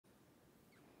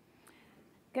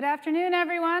Good afternoon,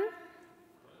 everyone.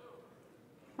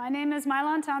 My name is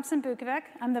Mylon Thompson-Bukovic.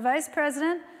 I'm the Vice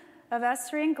President of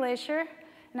S3 and Glacier,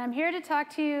 and I'm here to talk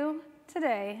to you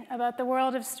today about the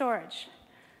world of storage.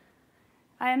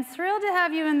 I am thrilled to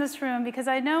have you in this room because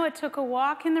I know it took a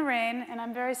walk in the rain, and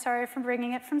I'm very sorry for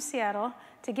bringing it from Seattle,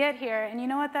 to get here. And you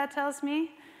know what that tells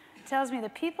me? It tells me the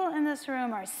people in this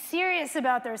room are serious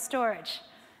about their storage.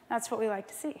 That's what we like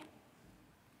to see.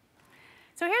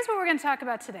 So here's what we're going to talk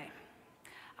about today.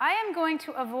 I am going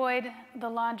to avoid the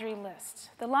laundry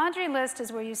list. The laundry list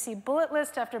is where you see bullet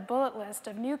list after bullet list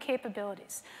of new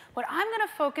capabilities. What I'm going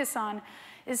to focus on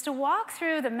is to walk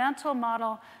through the mental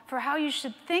model for how you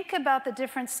should think about the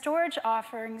different storage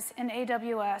offerings in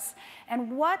AWS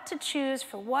and what to choose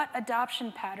for what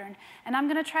adoption pattern. And I'm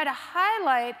going to try to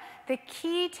highlight the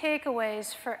key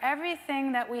takeaways for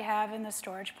everything that we have in the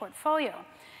storage portfolio.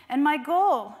 And my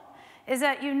goal is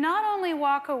that you not only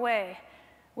walk away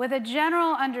with a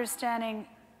general understanding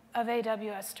of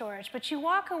AWS storage, but you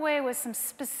walk away with some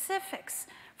specifics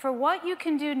for what you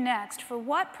can do next, for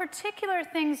what particular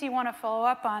things you want to follow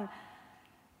up on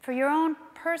for your own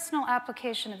personal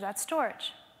application of that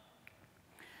storage.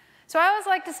 So I always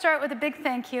like to start with a big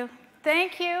thank you.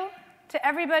 Thank you to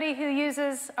everybody who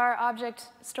uses our object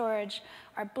storage,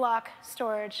 our block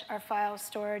storage, our file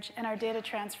storage, and our data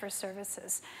transfer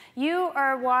services. You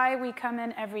are why we come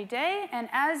in every day, and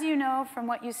as you know from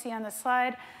what you see on the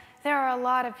slide, there are a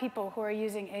lot of people who are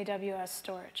using AWS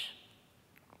storage.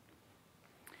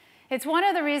 It's one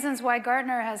of the reasons why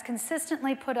Gartner has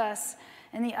consistently put us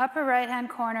in the upper right-hand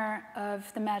corner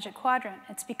of the Magic Quadrant.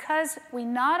 It's because we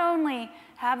not only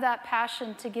have that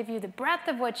passion to give you the breadth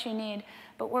of what you need,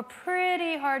 but we're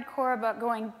pretty hardcore about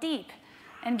going deep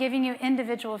and giving you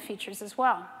individual features as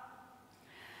well.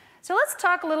 So let's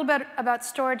talk a little bit about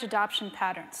storage adoption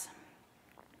patterns.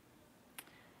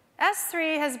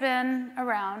 S3 has been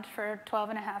around for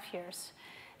 12.5 years,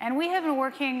 and we have been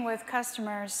working with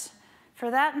customers for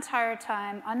that entire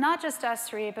time on not just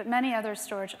S3, but many other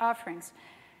storage offerings.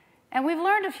 And we've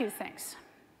learned a few things.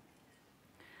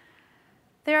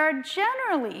 There are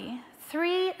generally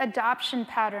 3 adoption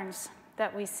patterns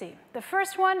that we see. The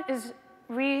first one is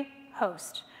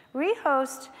rehost.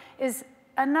 Rehost is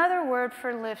another word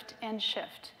for lift and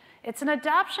shift. It's an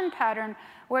adoption pattern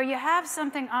where you have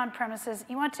something on premises,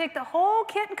 you want to take the whole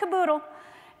kit and caboodle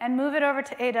and move it over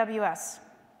to AWS.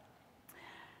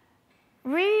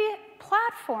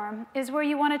 Re-platform is where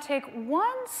you want to take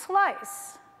one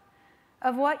slice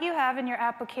of what you have in your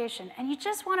application, and you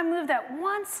just want to move that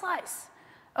one slice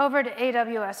over to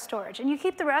AWS storage. And you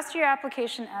keep the rest of your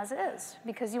application as is,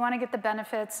 because you want to get the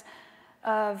benefits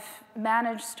of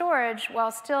managed storage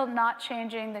while still not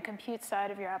changing the compute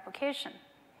side of your application.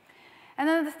 And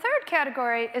then the third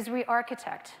category is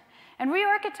re-architect. And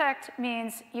re-architect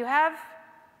means you have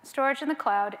storage in the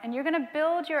cloud, and you're going to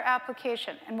build your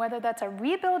application. And whether that's a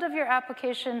rebuild of your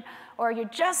application or you're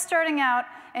just starting out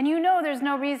and you know there's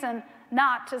no reason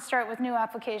not to start with new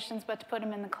applications but to put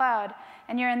them in the cloud,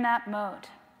 and you're in that mode.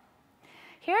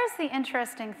 Here's the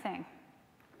interesting thing.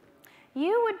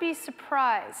 You would be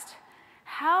surprised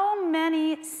how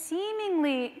many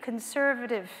seemingly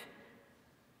conservative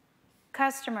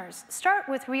customers start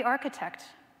with re-architect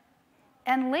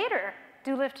and later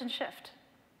do lift and shift.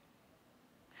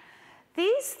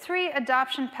 These 3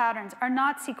 adoption patterns are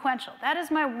not sequential. That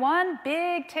is my one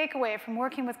big takeaway from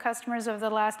working with customers over the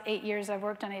last 8 years I've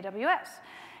worked on AWS.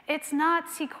 It's not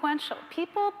sequential.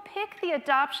 People pick the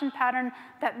adoption pattern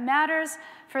that matters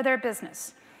for their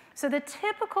business. So the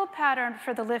typical pattern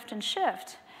for the lift and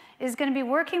shift is going to be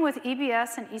working with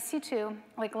EBS and EC2,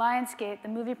 like Lionsgate, the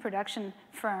movie production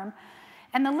firm.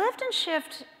 And the lift and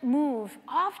shift move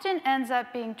often ends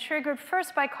up being triggered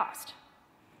first by cost.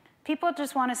 People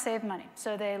just want to save money.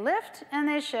 So they lift and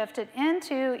they shift it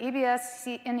into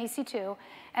EBS and EC2,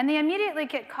 and they immediately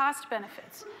get cost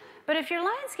benefits. But if you're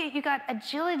Lionsgate, you got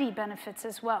agility benefits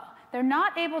as well. They're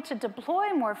not able to deploy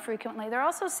more frequently. They're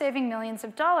also saving millions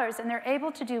of dollars, and they're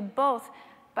able to do both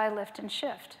by lift and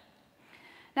shift.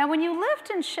 Now, when you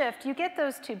lift and shift, you get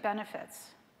those 2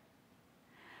 benefits.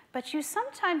 But you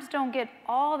sometimes don't get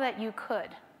all that you could.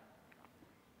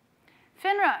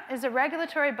 FINRA is a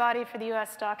regulatory body for the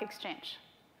US Stock Exchange.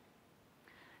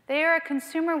 They are a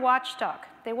consumer watchdog.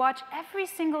 They watch every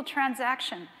single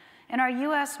transaction in our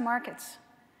US markets.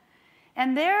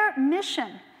 And their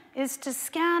mission is to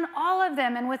scan all of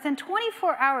them and within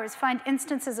 24 hours find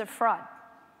instances of fraud.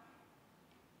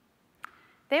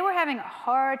 They were having a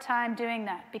hard time doing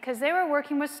that because they were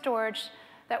working with storage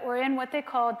that were in what they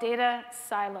call data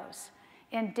silos.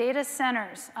 in data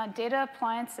centers, on data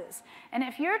appliances. And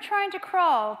if you're trying to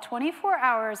crawl 24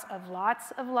 hours of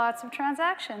lots of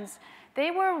transactions,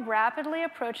 they were rapidly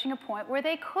approaching a point where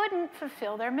they couldn't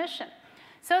fulfill their mission.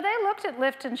 So they looked at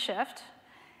lift and shift,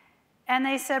 and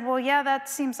they said, well, yeah, that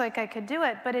seems like I could do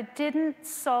it, but it didn't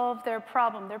solve their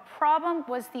problem. Their problem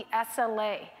was the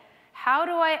SLA. How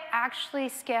do I actually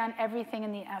scan everything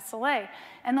in the SLA?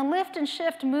 And the lift and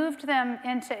shift moved them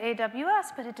into AWS,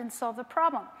 but it didn't solve the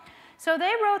problem. So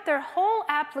they wrote their whole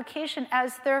application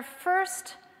as their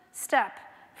first step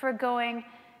for going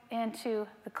into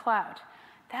the cloud.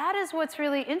 That is what's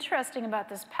really interesting about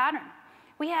this pattern.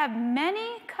 We have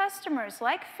many customers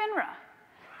like FINRA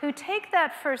who take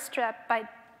that first step by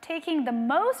taking the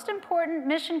most important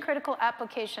mission-critical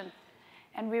application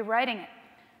and rewriting it,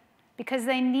 because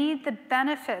they need the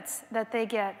benefits that they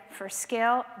get for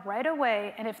scale right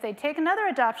away, and if they take another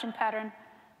adoption pattern,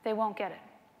 they won't get it.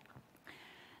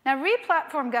 Now,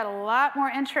 replatform got a lot more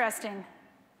interesting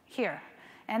here,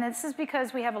 and this is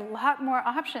because we have a lot more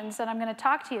options that I'm going to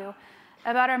talk to you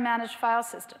about our managed file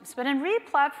systems. But in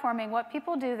replatforming, what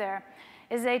people do there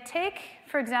is they take,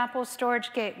 for example,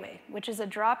 Storage Gateway, which is a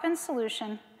drop-in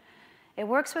solution. It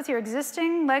works with your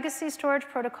existing legacy storage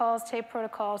protocols, tape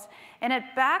protocols, and it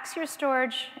backs your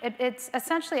storage. It's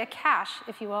essentially a cache,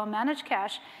 if you will, managed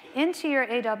cache, into your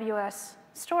AWS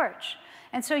storage.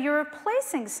 And so you're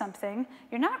replacing something.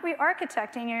 You're not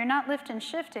re-architecting, you're not lift and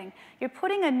shifting. You're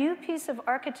putting a new piece of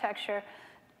architecture,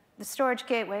 the Storage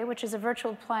Gateway, which is a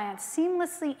virtual appliance,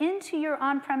 seamlessly into your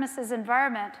on-premises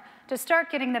environment to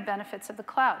start getting the benefits of the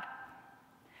cloud.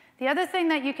 The other thing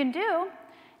that you can do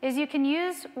is you can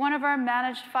use one of our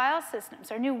managed file systems,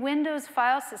 our new Windows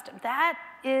file system. That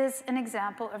is an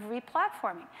example of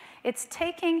replatforming. It's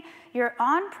taking your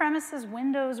on-premises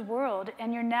Windows world,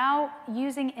 and you're now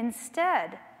using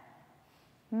instead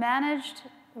managed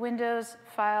Windows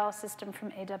file system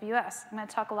from AWS. I'm going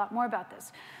to talk a lot more about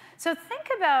this. So think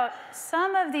about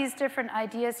some of these different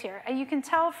ideas here. You can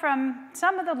tell from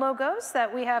some of the logos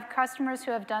that we have customers who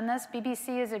have done this.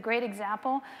 BBC is a great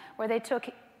example where they took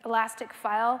Elastic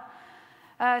File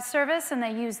Service and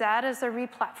they use that as their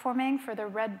replatforming for their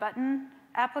red button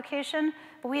application.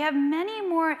 But we have many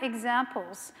more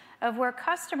examples of where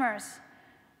customers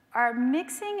are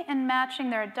mixing and matching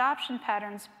their adoption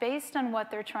patterns based on what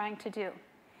they're trying to do.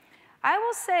 I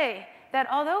will say that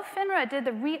although FINRA did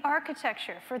the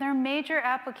re-architecture for their major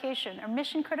application, or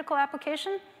mission-critical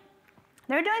application,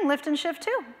 they're doing lift and shift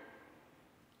too.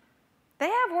 They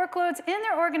have workloads in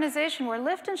their organization where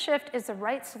lift and shift is the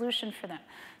right solution for them.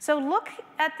 So look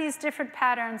at these different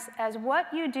patterns as what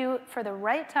you do for the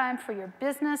right time for your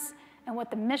business and what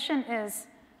the mission is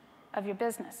of your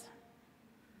business.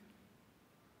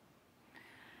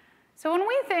 So when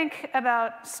we think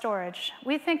about storage,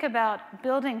 we think about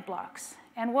building blocks.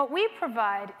 And what we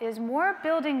provide is more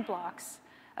building blocks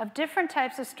of different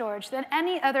types of storage than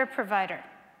any other provider.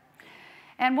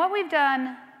 And what we've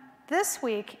done this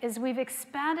week is we've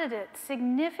expanded it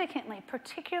significantly,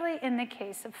 particularly in the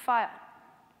case of file.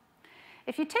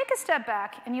 If you take a step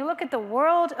back and you look at the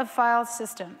world of file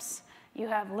systems, you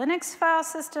have Linux file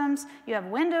systems, you have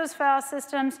Windows file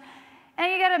systems,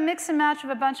 and you get a mix and match of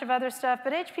a bunch of other stuff,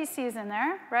 but HPC is in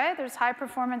there, right? There's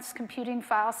high-performance computing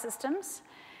file systems.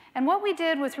 And what we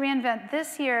did with reInvent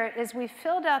this year is we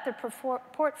filled out the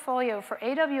portfolio for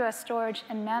AWS storage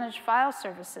and managed file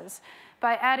services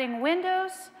by adding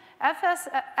Windows,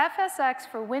 FSX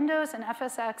for Windows, and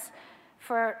FSX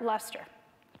for Lustre.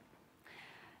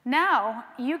 Now,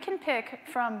 you can pick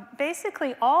from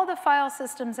basically all the file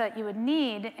systems that you would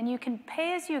need, and you can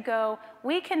pay as you go.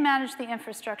 We can manage the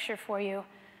infrastructure for you,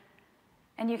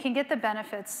 and you can get the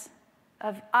benefits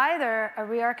of either a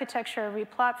re-architecture or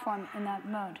re-platform in that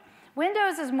mode.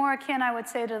 Windows is more akin, I would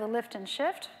say, to the lift and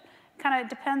shift. Kind of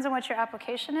depends on what your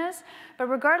application is. But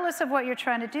regardless of what you're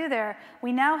trying to do there,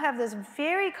 we now have this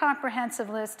very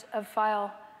comprehensive list of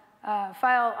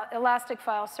Elastic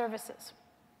File Services.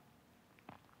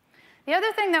 The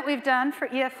other thing that we've done for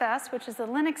EFS, which is the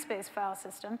Linux-based file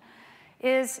system,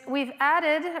 is we've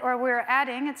added, or we're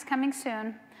adding, it's coming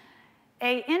soon,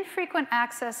 an infrequent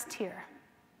access tier.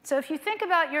 So if you think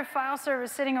about your file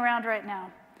servers sitting around right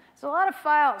now, there's a lot of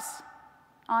files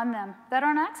on them that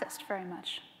aren't accessed very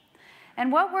much.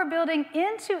 And what we're building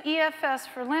into EFS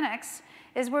for Linux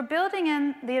is we're building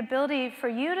in the ability for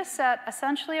you to set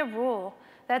essentially a rule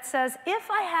that says, if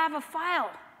I have a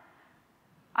file,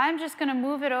 I'm just going to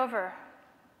move it over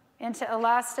into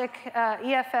Elastic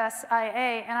EFS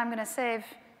IA, and I'm going to save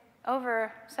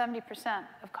over 70%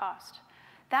 of cost.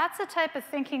 That's the type of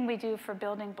thinking we do for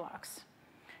building blocks.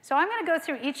 So I'm going to go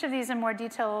through each of these in more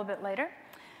detail a little bit later.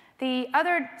 The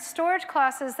other storage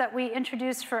classes that we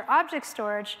introduced for object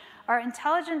storage are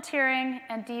intelligent tiering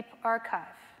and deep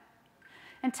archive.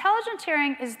 Intelligent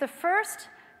tiering is the first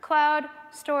cloud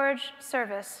storage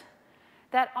service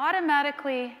that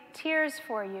automatically tiers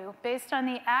for you based on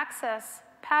the access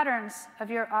patterns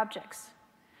of your objects.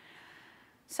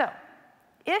 So,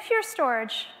 if your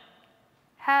storage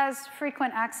has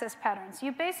frequent access patterns,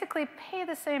 you basically pay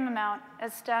the same amount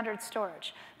as standard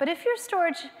storage. But if your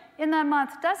storage in that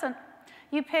month doesn't,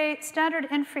 you pay standard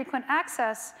infrequent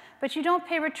access, but you don't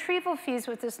pay retrieval fees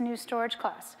with this new storage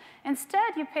class.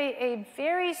 Instead, you pay a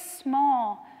very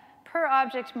small per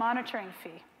object monitoring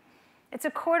fee. It's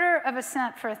 1/4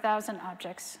 cent for 1,000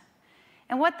 objects.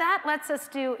 And what that lets us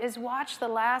do is watch the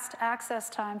last access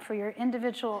time for your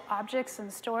individual objects in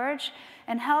storage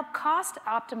and help cost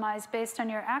optimize based on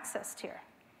your access tier.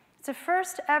 It's the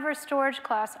first ever storage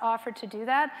class offered to do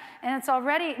that, and it's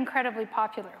already incredibly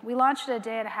popular. We launched it a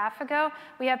day and a half ago.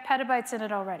 We have petabytes in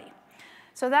it already.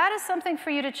 So that is something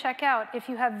for you to check out if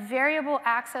you have variable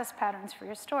access patterns for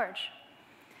your storage.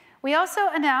 We also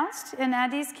announced in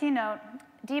Andy's keynote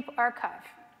Deep Archive.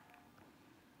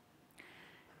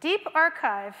 Deep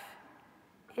Archive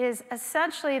is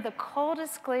essentially the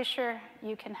coldest glacier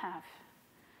you can have.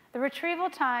 The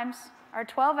retrieval times are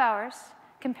 12 hours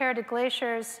compared to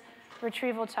Glacier's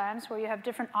retrieval times, where you have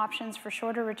different options for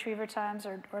shorter retriever times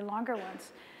or longer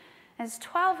ones. And it's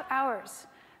 12 hours,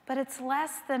 but it's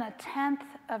less than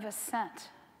 1/10 cent.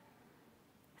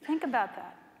 Think about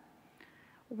that.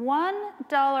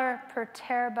 $1 per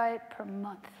terabyte per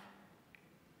month.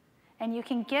 And you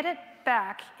can get it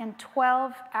back in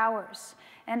 12 hours.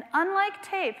 And unlike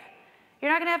tape,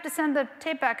 you're not going to have to send the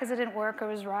tape back because it didn't work or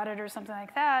was rotted or something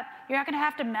like that. You're not going to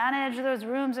have to manage those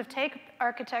rooms of tape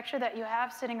architecture that you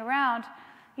have sitting around.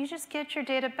 You just get your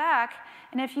data back.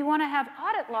 And if you want to have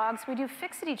audit logs, we do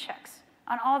fixity checks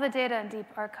on all the data in Deep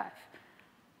Archive.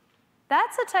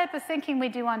 That's the type of thinking we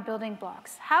do on building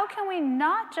blocks. How can we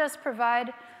not just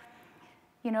provide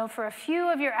for a few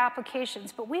of your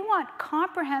applications, but we want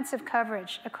comprehensive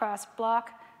coverage across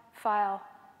block, file,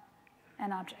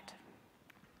 and object.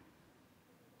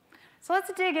 So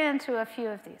let's dig into a few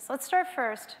of these. Let's start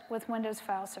first with Windows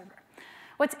File Server.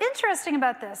 What's interesting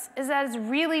about this is that it's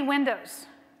really Windows,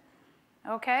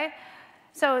 okay?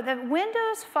 So the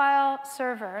Windows File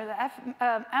Server,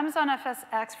 the Amazon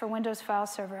FSx for Windows File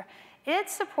Server, it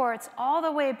supports all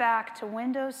the way back to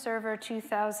Windows Server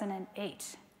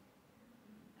 2008.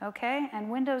 Okay,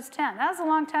 and Windows 10. That was a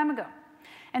long time ago.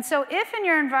 And so if in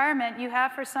your environment you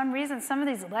have, for some reason, some of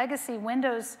these legacy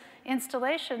Windows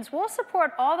installations, we'll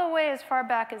support all the way as far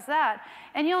back as that,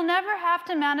 and you'll never have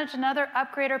to manage another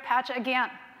upgrade or patch again.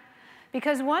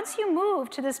 Because once you move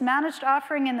to this managed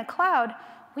offering in the cloud,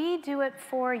 we do it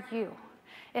for you.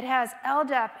 It has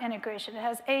LDAP integration, it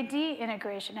has AD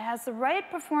integration, it has the right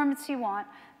performance you want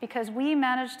because we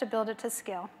managed to build it to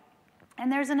scale.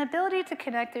 And there's an ability to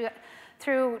connect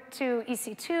through to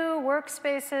EC2,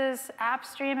 Workspaces,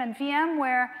 AppStream, and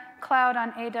VMware Cloud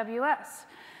on AWS.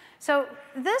 So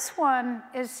this one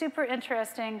is super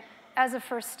interesting as a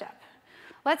first step.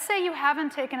 Let's say you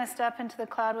haven't taken a step into the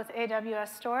cloud with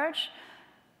AWS storage.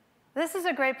 This is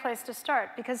a great place to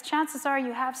start because chances are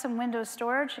you have some Windows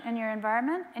storage in your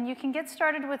environment, and you can get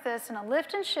started with this in a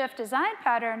lift and shift design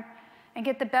pattern and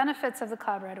get the benefits of the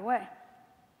cloud right away.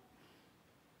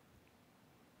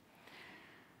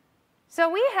 So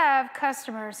we have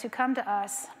customers who come to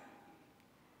us,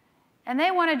 and they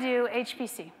want to do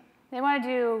HPC. They want to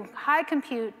do high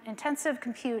compute, intensive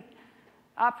compute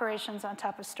operations on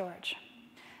top of storage.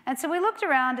 And so we looked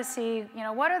around to see,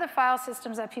 what are the file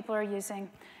systems that people are using?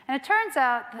 And it turns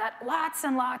out that lots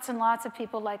and lots and lots of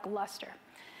people like Lustre.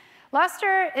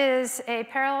 Lustre is a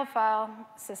parallel file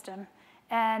system,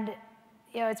 and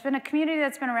it's been a community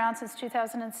that's been around since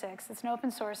 2006. It's an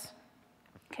open source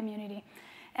community.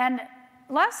 And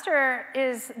Lustre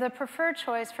is the preferred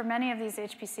choice for many of these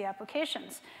HPC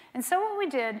applications. And so what we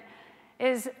did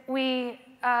is we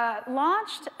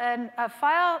launched a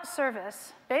file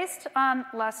service based on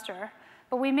Lustre,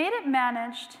 but we made it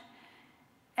managed,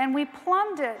 and we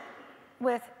plumbed it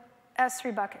with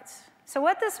S3 buckets. So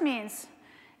what this means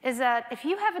is that if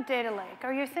you have a data lake,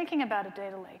 or you're thinking about a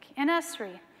data lake in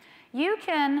S3, you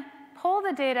can pull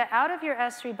the data out of your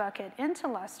S3 bucket into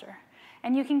Lustre,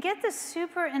 and you can get the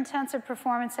super intensive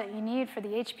performance that you need for the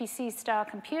HPC-style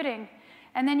computing,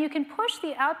 and then you can push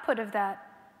the output of that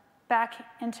back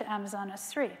into Amazon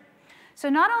S3. So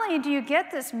not only do you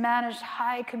get this managed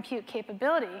high compute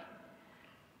capability,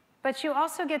 but you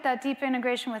also get that deep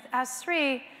integration with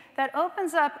S3 that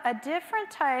opens up a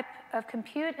different type of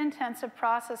compute-intensive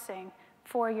processing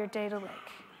for your data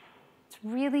lake. It's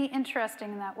really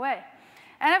interesting in that way.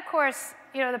 And of course,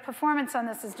 the performance on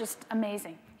this is just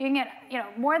amazing. You can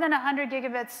get more than 100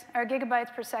 gigabits or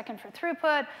gigabytes per second for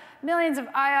throughput, millions of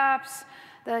IOPS.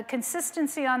 The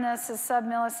consistency on this is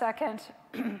sub-millisecond.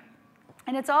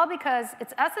 And it's all because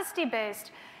it's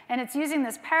SSD-based, and it's using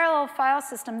this parallel file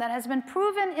system that has been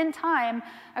proven in time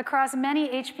across many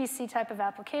HPC type of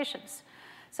applications.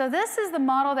 So this is the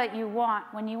model that you want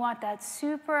when you want that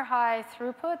super high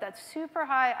throughput, that super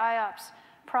high IOPS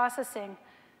processing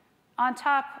on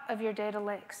top of your data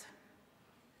lakes.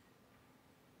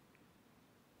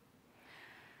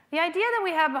 The idea that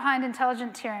we have behind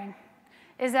intelligent tiering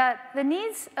is that the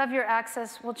needs of your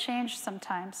access will change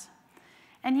sometimes,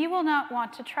 and you will not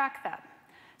want to track that.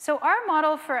 So our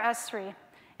model for S3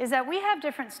 is that we have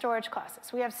different storage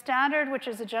classes. We have standard, which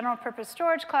is a general purpose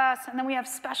storage class, and then we have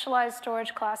specialized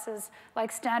storage classes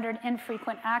like standard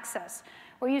infrequent access,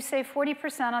 where you save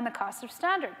 40% on the cost of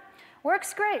standard.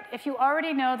 Works great if you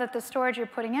already know that the storage you're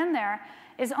putting in there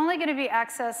is only going to be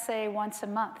accessed, say, once a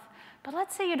month. But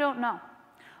let's say you don't know.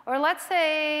 Or let's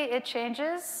say it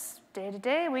changes day to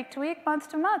day, week to week, month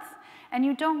to month, and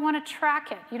you don't want to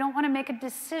track it. You don't want to make a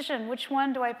decision, which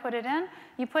one do I put it in?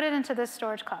 You put it into this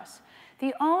storage class.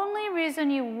 The only reason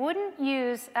you wouldn't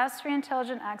use S3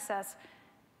 Intelligent Access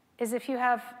is if you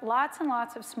have lots and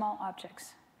lots of small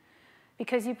objects,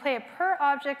 because you pay a per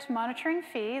object monitoring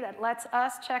fee that lets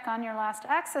us check on your last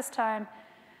access time,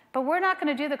 but we're not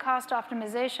going to do the cost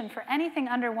optimization for anything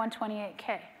under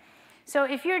 128K. So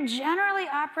if you're generally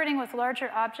operating with larger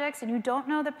objects and you don't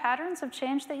know the patterns of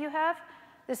change that you have,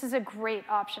 this is a great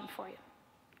option for you.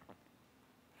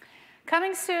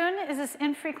 Coming soon is this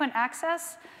infrequent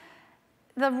access.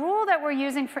 The rule that we're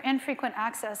using for infrequent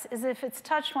access is if it's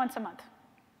touched once a month.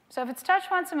 So if it's touched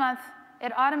once a month,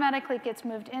 it automatically gets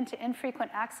moved into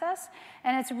infrequent access,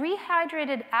 and it's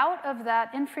rehydrated out of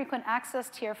that infrequent access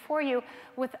tier for you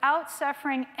without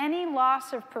suffering any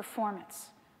loss of performance.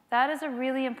 That is a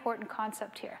really important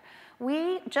concept here.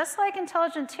 We, just like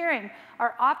intelligent tiering,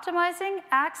 are optimizing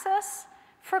access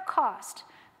for cost,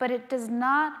 but it does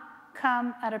not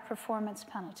come at a performance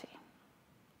penalty.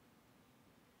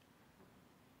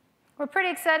 We're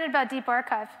pretty excited about Deep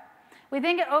Archive. We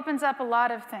think it opens up a lot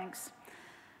of things.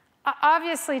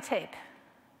 Obviously, tape.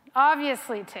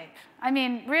 Obviously, tape. I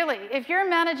mean, really, if you're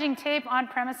managing tape on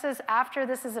premises after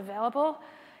this is available,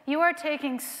 you are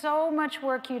taking so much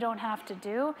work you don't have to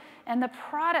do, and the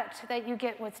product that you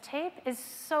get with tape is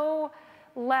so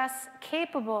less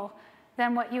capable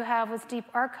than what you have with Deep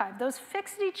Archive. Those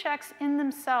fixity checks in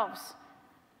themselves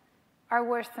are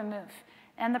worth the move,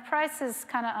 and the price is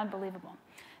kind of unbelievable.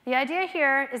 The idea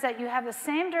here is that you have the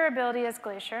same durability as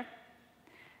Glacier,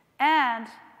 and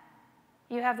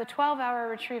you have the 12-hour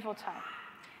retrieval time.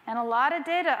 And a lot of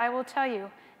data, I will tell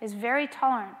you, is very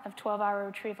tolerant of 12-hour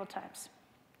retrieval times.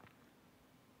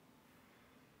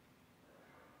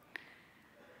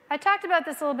 I talked about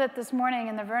this a little bit this morning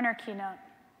in the Werner keynote.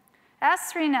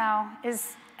 S3 now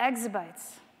is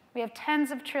exabytes. We have tens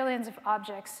of trillions of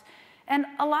objects. And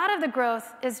a lot of the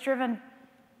growth is driven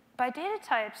by data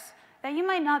types that you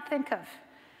might not think of.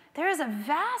 There is a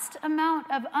vast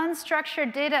amount of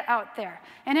unstructured data out there,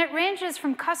 and it ranges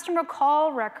from customer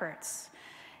call records.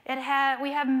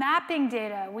 We have mapping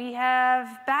data. We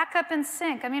have backup and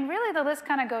sync. I mean, really, the list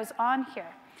kind of goes on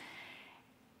here.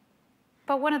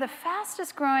 But one of the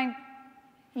fastest growing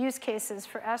use cases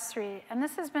for S3, and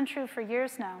this has been true for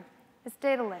years now, is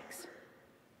data lakes.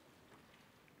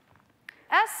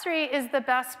 S3 is the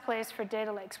best place for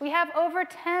data lakes. We have over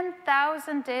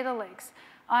 10,000 data lakes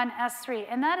on S3,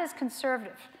 and that is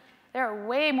conservative. There are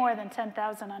way more than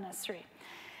 10,000 on S3.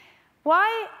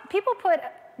 Why? People put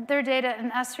their data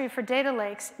in S3 for data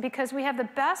lakes because we have the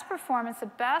best performance, the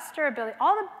best durability.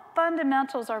 All the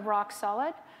fundamentals are rock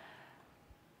solid.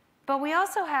 But we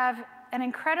also have an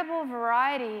incredible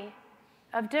variety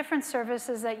of different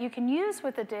services that you can use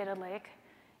with the data lake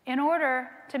in order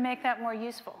to make that more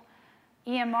useful.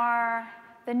 EMR,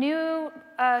 the new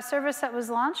service that was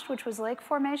launched, which was Lake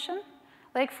Formation.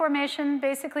 Lake Formation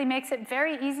basically makes it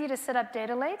very easy to set up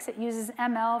data lakes. It uses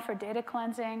ML for data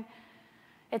cleansing.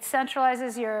 It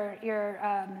centralizes your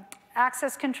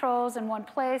access controls in one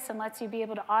place and lets you be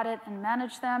able to audit and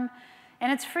manage them.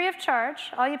 And it's free of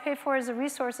charge. All you pay for is the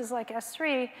resources like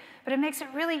S3, but it makes it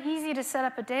really easy to set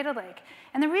up a data lake.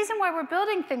 And the reason why we're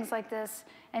building things like this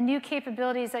and new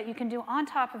capabilities that you can do on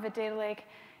top of a data lake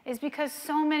is because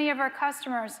so many of our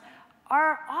customers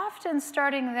are often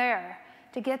starting there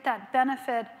to get that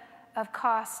benefit of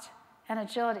cost and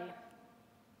agility.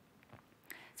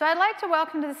 So I'd like to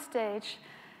welcome to the stage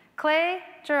Clay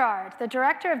Gerard, the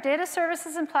Director of Data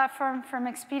Services and Platform from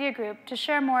Expedia Group, to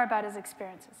share more about his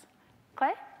experiences.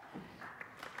 Clay?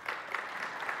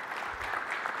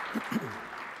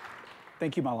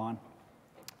 Thank you, Milan.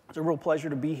 It's a real pleasure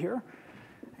to be here,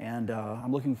 and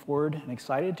I'm looking forward and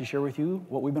excited to share with you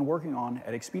what we've been working on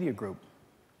at Expedia Group.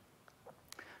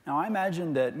 Now, I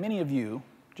imagine that many of you,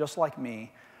 just like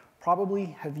me,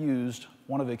 probably have used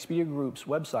one of Expedia Group's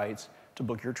websites to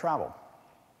book your travel.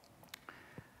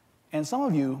 And some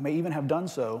of you may even have done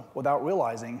so without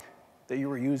realizing that you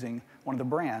were using one of the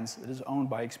brands that is owned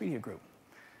by Expedia Group.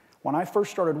 When I first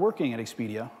started working at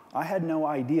Expedia, I had no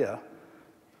idea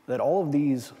that all of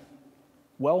these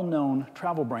well-known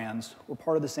travel brands were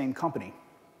part of the same company,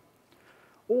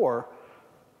 or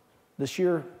the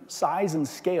sheer size and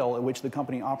scale at which the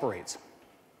company operates.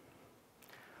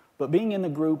 But being in the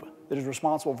group that is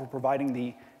responsible for providing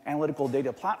the analytical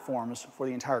data platforms for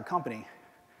the entire company,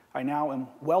 I now am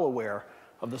well aware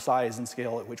of the size and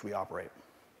scale at which we operate.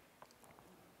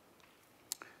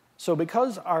 So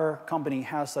because our company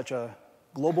has such a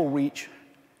global reach,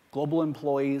 global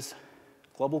employees,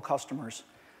 global customers,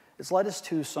 it's led us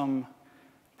to some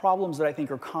problems that I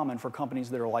think are common for companies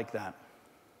that are like that.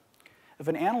 If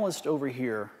an analyst over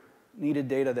here needed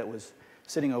data that was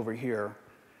sitting over here,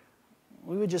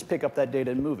 we would just pick up that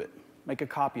data and move it, make a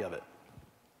copy of it.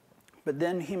 But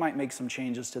then he might make some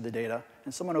changes to the data,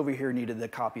 and someone over here needed the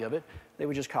copy of it. They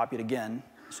would just copy it again.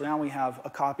 So now we have a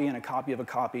copy and a copy of a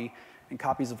copy and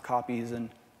copies of copies, and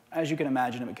as you can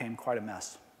imagine, it became quite a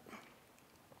mess.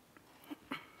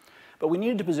 But we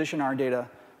needed to position our data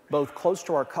both close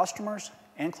to our customers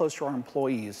and close to our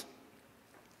employees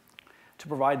to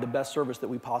provide the best service that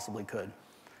we possibly could.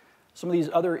 Some of these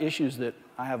other issues that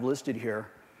I have listed here,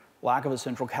 lack of a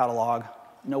central catalog,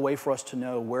 no way for us to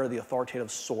know where the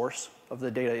authoritative source of the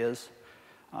data is,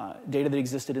 data that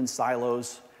existed in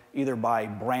silos, either by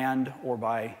brand or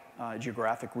by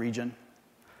geographic region,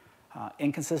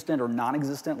 inconsistent or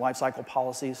non-existent lifecycle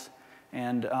policies,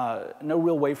 and no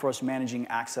real way for us managing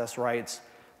access rights.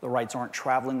 The rights aren't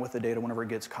traveling with the data whenever it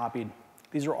gets copied.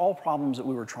 These are all problems that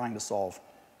we were trying to solve.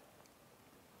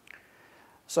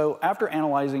 So after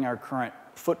analyzing our current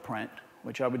footprint,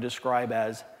 which I would describe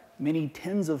as many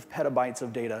tens of petabytes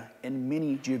of data in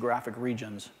many geographic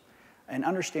regions, and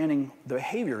understanding the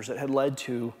behaviors that had led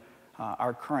to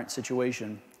our current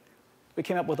situation, we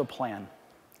came up with a plan,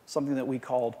 something that we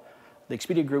called the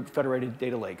Expedia Group Federated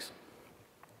Data Lakes.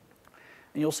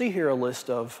 And you'll see here a list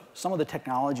of some of the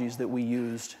technologies that we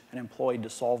used and employed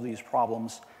to solve these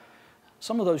problems.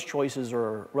 Some of those choices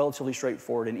are relatively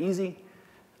straightforward and easy.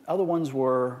 Other ones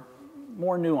were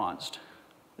more nuanced.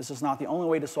 This is not the only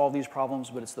way to solve these problems,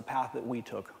 but it's the path that we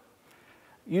took.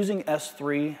 Using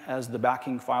S3 as the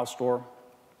backing file store,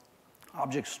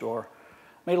 object store,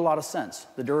 made a lot of sense.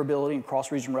 The durability and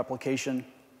cross-region replication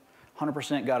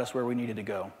 100% got us where we needed to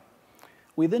go.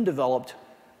 We then developed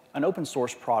an open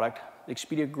source product, the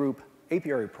Expedia Group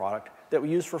Apiary product, that we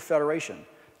use for federation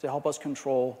to help us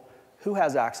control who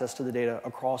has access to the data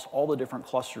across all the different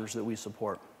clusters that we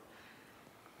support.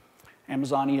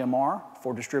 Amazon EMR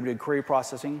for distributed query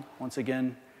processing, once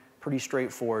again, pretty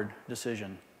straightforward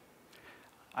decision.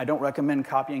 I don't recommend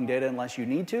copying data unless you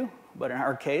need to, but in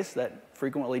our case, that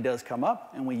frequently does come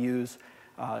up, and we use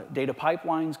data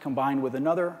pipelines combined with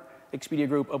another Expedia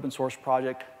Group open source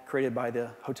project created by the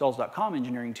Hotels.com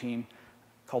engineering team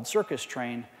called Circus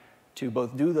Train to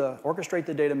both orchestrate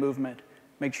the data movement,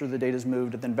 make sure the data is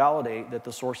moved, and then validate that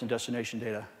the source and destination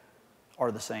data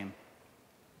are the same.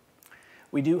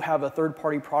 We do have a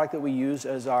third-party product that we use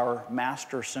as our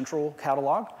master central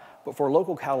catalog, but for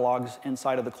local catalogs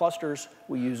inside of the clusters,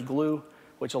 we use Glue,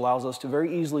 which allows us to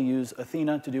very easily use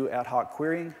Athena to do ad hoc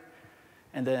querying.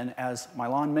 And then, as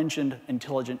Milan mentioned,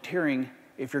 intelligent tiering.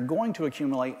 If you're going to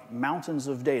accumulate mountains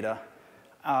of data,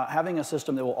 having a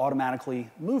system that will automatically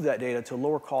move that data to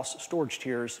lower cost storage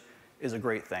tiers is a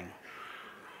great thing.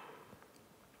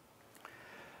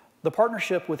 The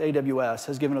partnership with AWS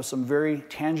has given us some very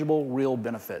tangible, real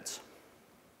benefits.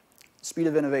 Speed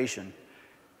of innovation.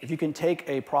 If you can take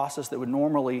a process that would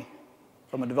normally,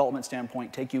 from a development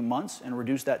standpoint, take you months and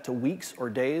reduce that to weeks or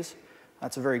days,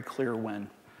 that's a very clear win.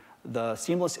 The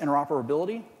seamless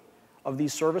interoperability of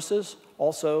these services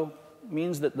also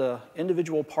means that the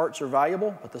individual parts are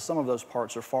valuable, but the sum of those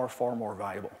parts are far, far more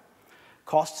valuable.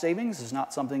 Cost savings is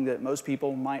not something that most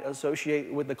people might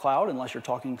associate with the cloud unless you're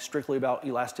talking strictly about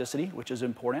elasticity, which is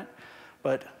important.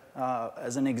 But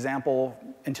as an example,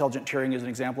 intelligent tiering is an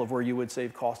example of where you would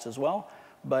save costs as well.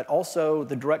 But also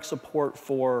the direct support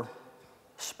for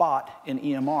Spot in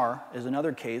EMR is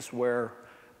another case where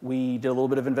we did a little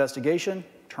bit of investigation,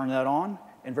 turned that on,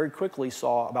 and very quickly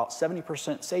saw about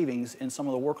 70% savings in some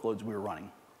of the workloads we were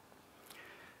running.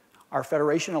 Our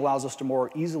federation allows us to more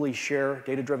easily share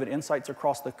data-driven insights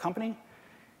across the company,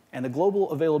 and the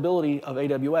global availability of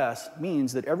AWS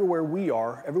means that everywhere we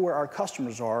are, everywhere our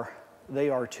customers are, they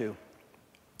are too.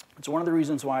 It's one of the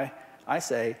reasons why I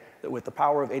say that with the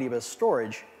power of AWS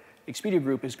storage, Expedia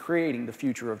Group is creating the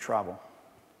future of travel.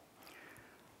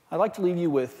 I'd like to leave you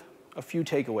with a few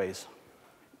takeaways.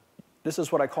 This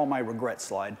is what I call my regret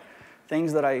slide,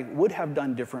 things that I would have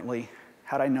done differently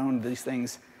had I known these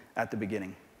things at the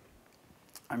beginning.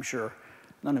 I'm sure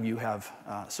none of you have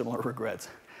similar regrets.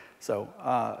 So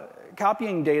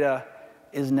copying data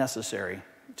is necessary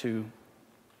to,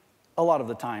 a lot of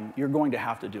the time, you're going to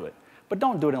have to do it. But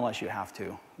don't do it unless you have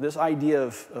to. This idea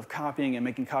of copying and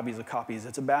making copies of copies,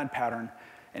 it's a bad pattern.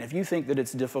 And if you think that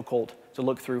it's difficult to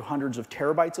look through hundreds of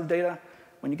terabytes of data,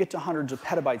 when you get to hundreds of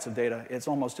petabytes of data, it's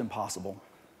almost impossible.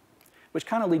 Which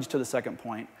kind of leads to the second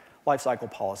point,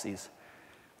 lifecycle policies.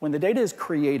 When the data is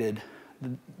created,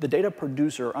 the data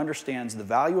producer understands the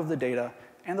value of the data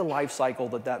and the life cycle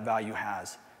that that value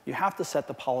has. You have to set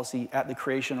the policy at the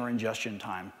creation or ingestion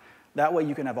time. That way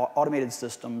you can have automated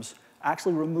systems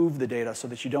actually remove the data so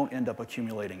that you don't end up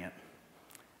accumulating it.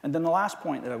 And then the last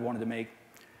point that I wanted to make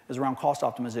is around cost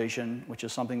optimization, which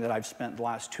is something that I've spent the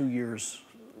last 2 years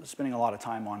spending a lot of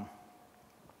time on.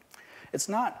 It's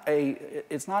not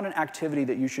an activity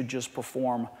that you should just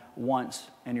perform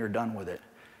once and you're done with it.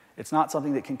 It's not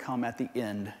something that can come at the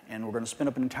end, and we're going to spin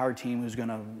up an entire team who's going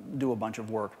to do a bunch of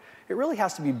work. It really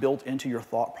has to be built into your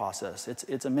thought process.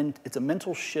 It's a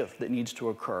mental shift that needs to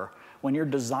occur. When you're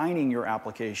designing your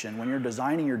application, when you're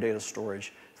designing your data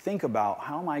storage, think about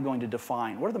how am I going to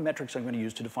define, what are the metrics I'm going to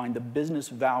use to define the business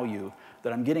value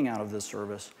that I'm getting out of this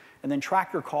service, and then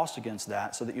track your costs against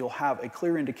that so that you'll have a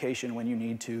clear indication when you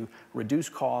need to reduce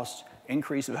costs,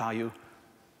 increase value,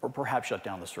 or perhaps shut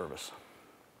down the service.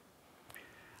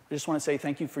 I just want to say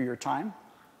thank you for your time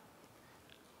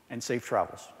and safe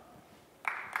travels.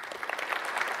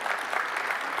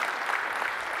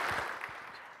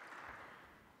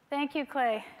 Thank you,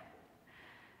 Clay.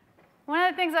 One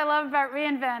of the things I love about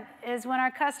reInvent is when our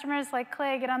customers like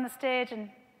Clay get on the stage and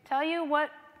tell you what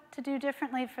to do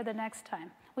differently for the next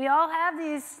time. We all have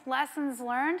these lessons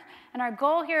learned, and our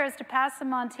goal here is to pass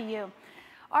them on to you.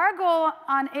 Our goal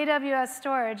on AWS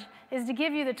storage is to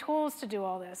give you the tools to do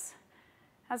all this.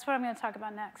 That's what I'm going to talk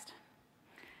about next.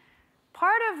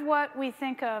 Part of what we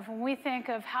think of when we think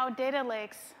of how data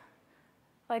lakes,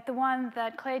 like the one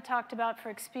that Clay talked about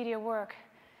for Expedia work,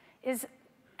 is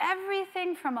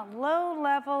everything from a low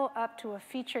level up to a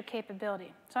feature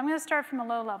capability. So I'm going to start from a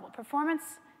low level. Performance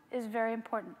is very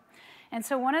important. And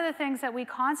so one of the things that we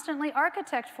constantly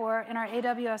architect for in our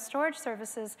AWS storage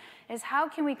services is how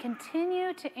can we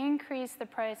continue to increase the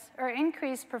price or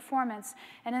increase performance.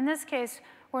 And in this case,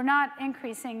 we're not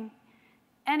increasing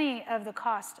any of the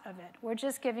cost of it. We're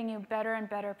just giving you better and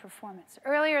better performance.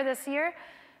 Earlier this year,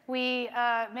 we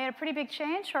made a pretty big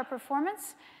change to our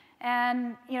performance.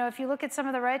 And if you look at some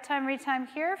of the write time, read time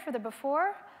here for the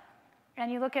before,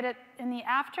 and you look at it in the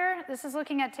after, this is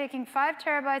looking at taking 5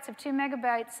 terabytes of 2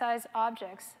 megabyte size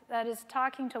objects that is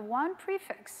talking to one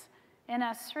prefix in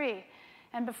S3.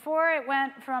 And before it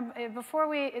went from,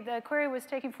 the query was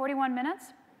taking 41 minutes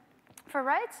for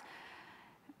writes,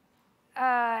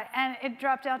 and it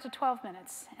dropped down to 12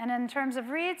 minutes. And in terms of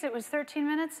reads, it was 13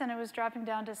 minutes, and it was dropping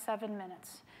down to 7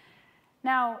 minutes.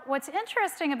 Now, what's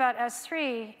interesting about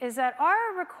S3 is that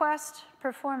our request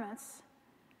performance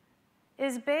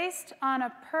is based on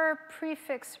a per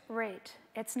prefix rate.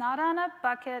 It's not on a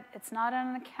bucket, it's not on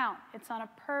an account, it's on a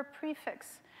per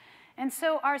prefix. And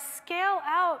so our scale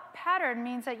out pattern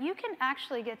means that you can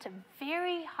actually get to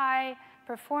very high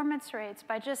performance rates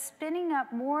by just spinning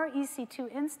up more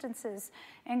EC2 instances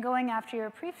and going after your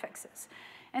prefixes.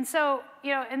 And so,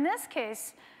 in this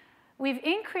case, we've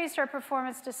increased our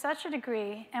performance to such a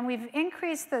degree, and we've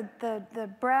increased the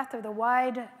breadth or the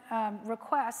wide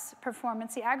requests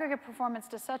performance, the aggregate performance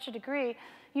to such a degree,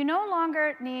 you no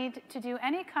longer need to do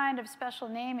any kind of special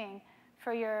naming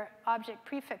for your object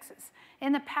prefixes.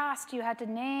 In the past, you had to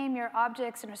name your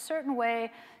objects in a certain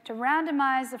way to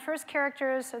randomize the first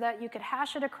characters so that you could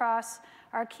hash it across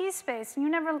our key space, and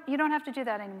you don't have to do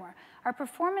that anymore. Our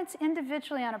performance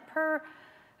individually on a per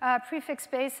prefix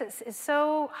basis is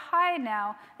so high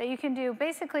now that you can do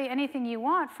basically anything you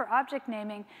want for object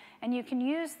naming, and you can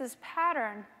use this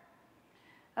pattern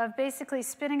of basically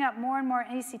spinning up more and more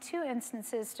EC2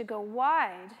 instances to go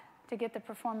wide to get the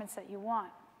performance that you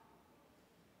want.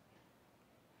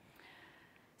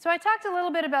 So I talked a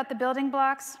little bit about the building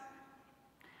blocks.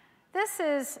 This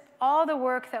is all the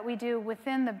work that we do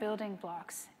within the building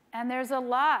blocks. And there's a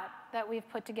lot that we've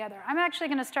put together. I'm actually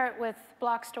going to start with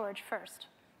block storage first.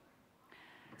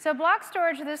 So block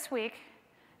storage this week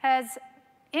has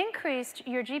increased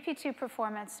your GP2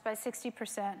 performance by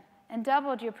 60% and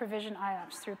doubled your provision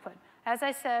IOPS throughput. As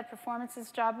I said, performance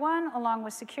is job one, along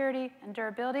with security and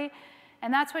durability,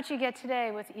 and that's what you get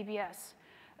today with EBS.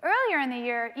 Earlier in the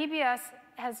year, EBS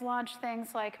has launched things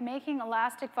like making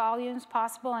elastic volumes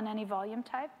possible in any volume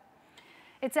type.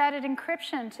 It's added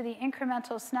encryption to the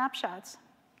incremental snapshots.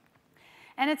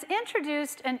 And it's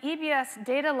introduced an EBS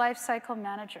data lifecycle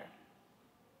manager.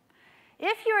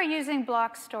 If you are using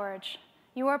block storage,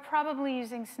 you are probably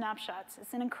using snapshots.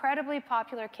 It's an incredibly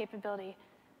popular capability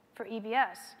for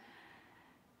EBS.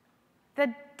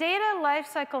 The data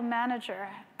lifecycle manager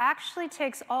actually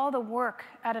takes all the work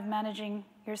out of managing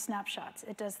your snapshots.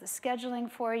 It does the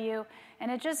scheduling for you,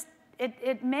 and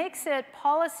it makes it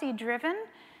policy-driven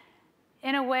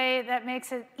in a way that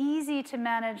makes it easy to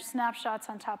manage snapshots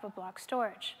on top of block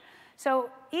storage.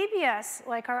 So EBS,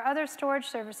 like our other storage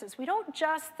services, we don't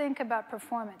just think about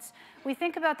performance. We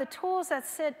think about the tools that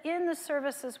sit in the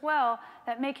service as well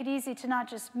that make it easy to not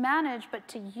just manage, but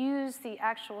to use the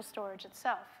actual storage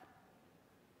itself.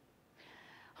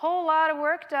 Whole lot of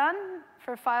work done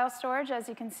for file storage, as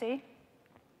you can see.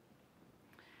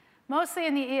 Mostly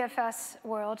in the EFS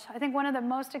world. I think one of the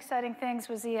most exciting things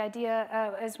was the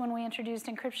idea is when we introduced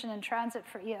encryption in transit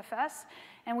for EFS,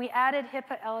 and we added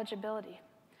HIPAA eligibility.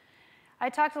 I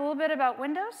talked a little bit about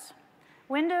Windows.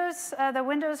 The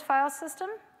Windows file system,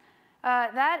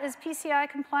 that is PCI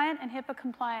compliant and HIPAA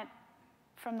compliant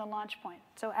from the launch point,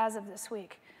 so as of this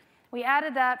week. We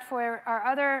added that for our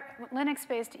other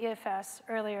Linux-based EFS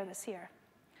earlier this year.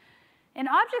 In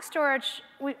object storage,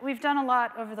 we've done a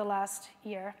lot over the last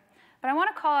year, but I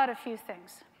want to call out a few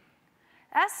things.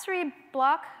 S3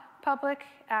 block public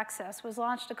access was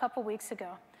launched a couple weeks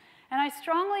ago, and I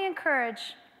strongly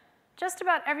encourage just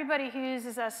about everybody who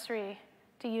uses S3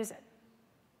 to use it.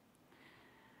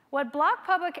 What block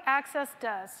public access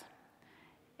does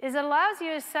is it allows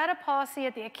you to set a policy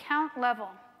at the account level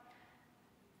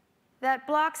that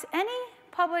blocks any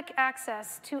public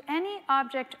access to any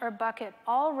object or bucket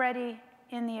already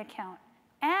in the account,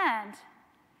 and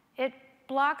it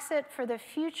blocks it for the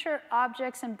future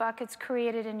objects and buckets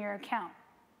created in your account.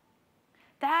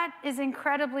 That is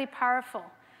incredibly powerful.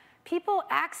 People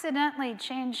accidentally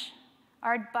change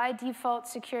our by default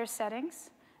secure settings.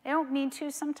 They don't mean to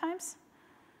sometimes.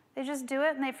 They just do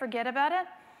it and they forget about it.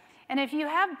 And if you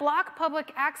have block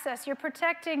public access, you're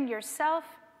protecting yourself,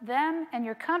 them, and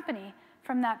your company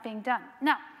from that being done.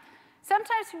 Now,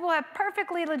 sometimes people have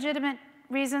perfectly legitimate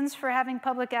reasons for having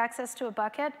public access to a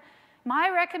bucket.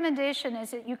 My recommendation is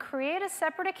that you create a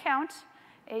separate account,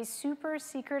 a super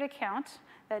secret account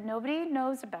that nobody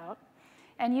knows about,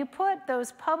 and you put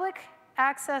those public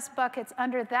access buckets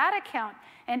under that account,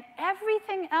 and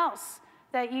everything else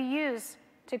that you use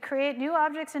to create new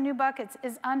objects and new buckets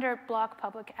is under block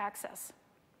public access.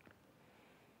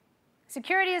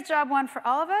 Security is job one for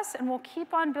all of us, and we'll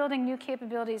keep on building new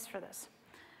capabilities for this.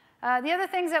 The other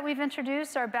things that we've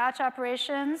introduced are batch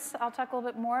operations. I'll talk a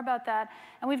little bit more about that.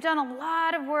 And we've done a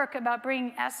lot of work about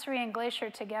bringing S3 and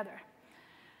Glacier together.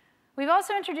 We've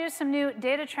also introduced some new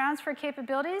data transfer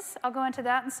capabilities. I'll go into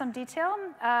that in some detail,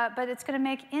 but it's going to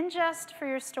make ingest for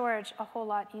your storage a whole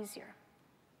lot easier.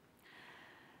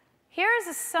 Here is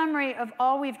a summary of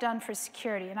all we've done for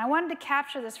security, and I wanted to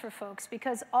capture this for folks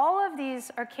because all of these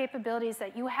are capabilities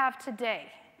that you have today.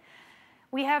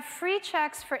 We have free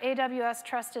checks for AWS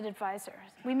Trusted Advisor.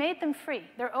 We made them free.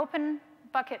 They're open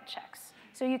bucket checks,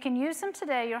 so you can use them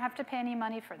today. You don't have to pay any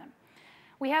money for them.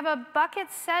 We have a bucket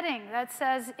setting that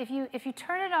says if you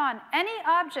turn it on, any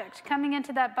object coming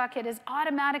into that bucket is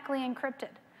automatically encrypted.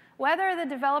 Whether the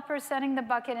developer is setting the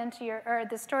bucket into your, or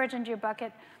the storage into your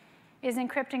bucket is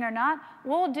encrypting or not,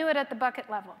 we'll do it at the bucket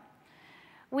level.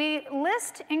 We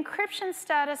list encryption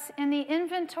status in the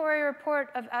inventory report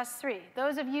of S3.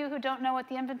 Those of you who don't know what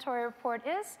the inventory report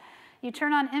is, you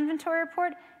turn on inventory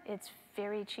report, it's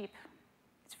very cheap.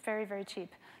 It's very, very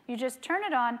cheap. You just turn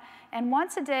it on, and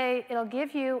once a day, it'll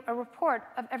give you a report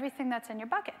of everything that's in your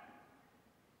bucket.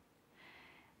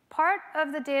 Part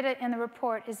of the data in the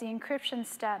report is the encryption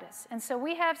status. And so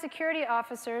we have security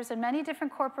officers in many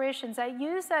different corporations that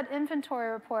use that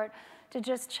inventory report to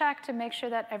just check to make sure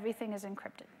that everything is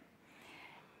encrypted.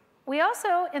 We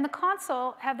also, in the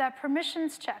console, have that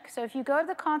permissions check. So if you go to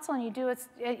the console and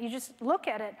you just look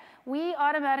at it, we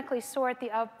automatically sort the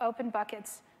open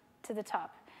buckets to the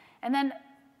top. And then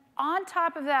on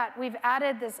top of that, we've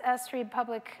added this S3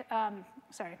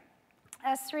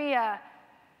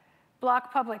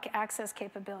 block public access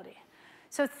capability.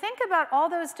 So think about all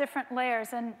those different layers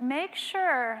and make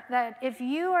sure that if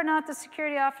you are not the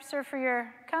security officer for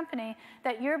your company,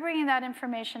 that you're bringing that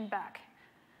information back.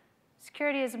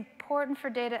 Security is important for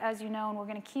data, as you know, and we're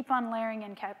going to keep on layering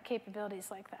in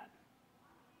capabilities like that.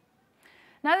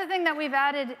 Another thing that we've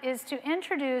added is to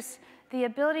introduce the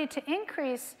ability to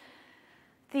increase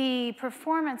the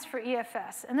performance for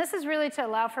EFS. And this is really to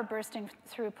allow for bursting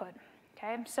throughput.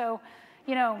 Okay? So,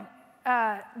 you know,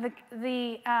 I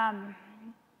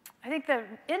think the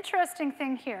interesting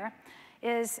thing here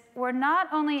is we're not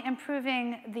only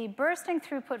improving the bursting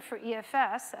throughput for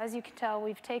EFS. As you can tell,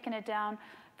 we've taken it down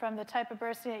from the type of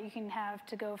bursting that you can have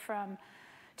to go from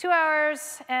 2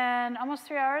 hours and almost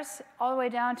 3 hours all the way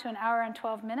down to 1 hour and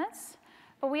 12 minutes.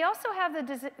 But we also have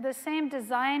the same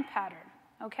design pattern,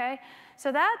 okay?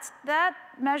 So that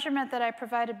measurement that I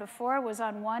provided before was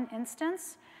on one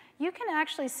instance. You can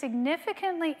actually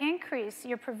significantly increase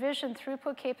your provision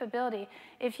throughput capability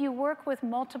if you work with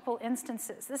multiple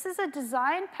instances. This is a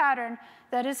design pattern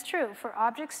that is true for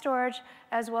object storage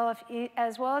as well as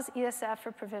ESF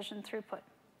for provision throughput,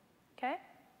 okay?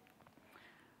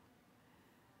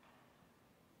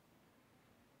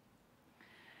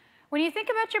 When you think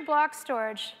about your block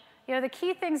storage, you know, the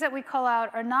key things that we call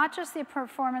out are not just the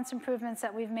performance improvements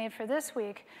that we've made for this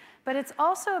week, but it's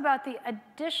also about the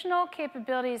additional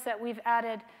capabilities that we've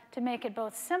added to make it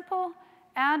both simple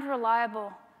and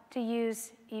reliable to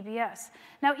use EBS.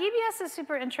 Now, EBS is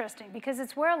super interesting because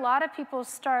it's where a lot of people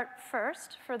start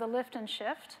first for the lift and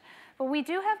shift, but we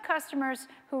do have customers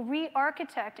who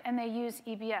re-architect and they use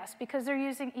EBS because they're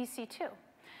using EC2.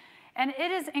 And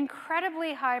it is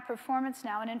incredibly high performance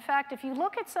now. And in fact, if you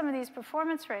look at some of these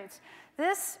performance rates,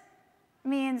 this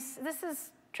means this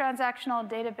is transactional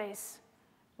database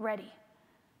ready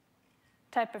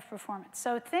type of performance.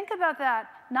 So think about that,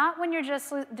 not when you're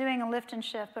just doing a lift and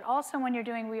shift, but also when you're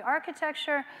doing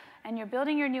re-architecture and you're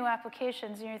building your new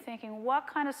applications and you're thinking, what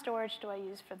kind of storage do I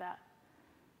use for that?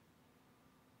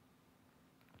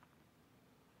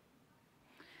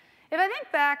 If I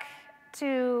think back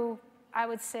to, I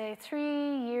would say,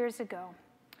 3 years ago,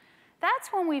 that's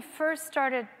when we first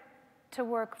started to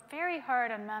work very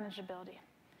hard on manageability.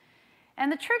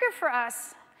 And the trigger for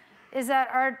us is that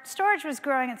our storage was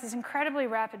growing at this incredibly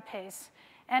rapid pace.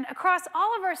 And across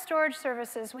all of our storage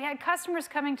services, we had customers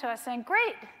coming to us saying,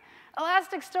 great,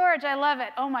 Elastic Storage, I love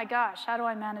it. Oh my gosh, how do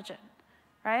I manage it,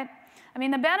 right? I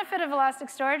mean, the benefit of Elastic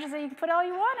Storage is that you can put all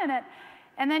you want in it.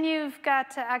 And then you've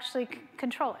got to actually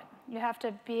control it. You have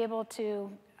to be able to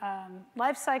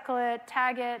lifecycle it,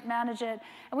 tag it, manage it.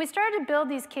 And we started to build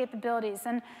these capabilities.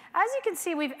 And as you can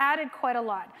see, we've added quite a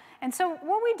lot. And so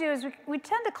what we do is we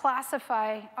tend to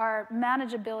classify our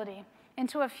manageability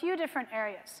into a few different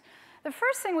areas. The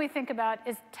first thing we think about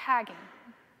is tagging,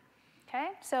 okay?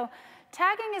 So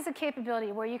tagging is a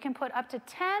capability where you can put up to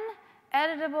 10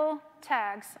 editable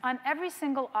tags on every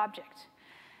single object.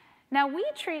 Now, we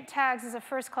treat tags as a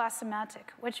first-class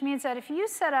semantic, which means that if you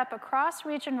set up a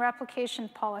cross-region replication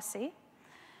policy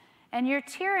and you're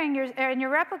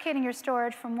replicating your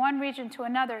storage from one region to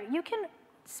another, you can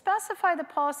specify the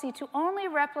policy to only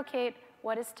replicate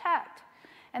what is tagged.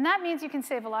 And that means you can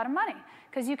save a lot of money,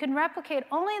 because you can replicate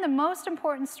only the most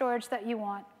important storage that you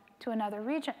want to another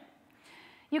region.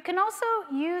 You can also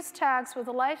use tags with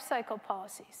lifecycle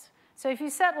policies. So if you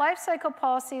set lifecycle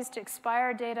policies to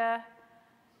expire data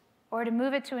or to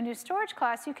move it to a new storage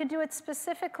class, you can do it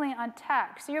specifically on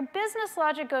tag. So your business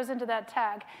logic goes into that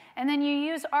tag, and then you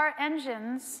use our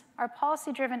engines, our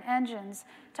policy-driven engines,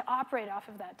 to operate off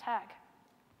of that tag.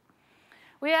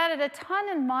 We added a ton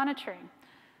in monitoring.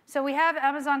 So we have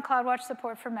Amazon CloudWatch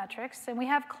support for metrics, and we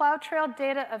have CloudTrail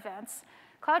data events.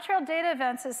 CloudTrail data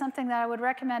events is something that I would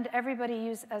recommend everybody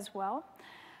use as well.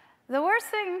 The worst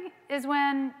thing is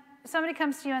when somebody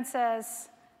comes to you and says,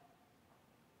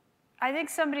 I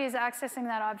think somebody is accessing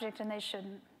that object and they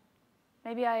shouldn't.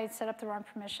 Maybe I set up the wrong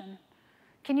permission.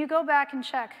 Can you go back and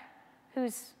check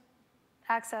who's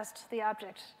accessed the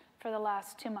object for the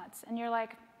last 2 months? And you're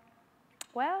like,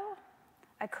 well,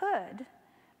 I could,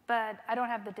 but I don't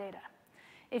have the data.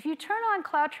 If you turn on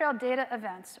CloudTrail data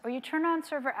events or you turn on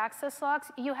server access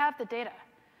logs, you have the data.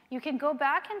 You can go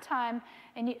back in time,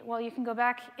 and you can go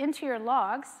back into your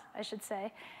logs, I should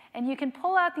say, and you can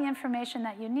pull out the information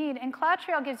that you need. And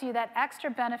CloudTrail gives you that extra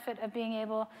benefit of being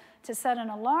able to set an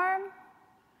alarm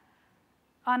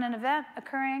on an event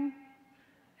occurring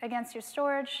against your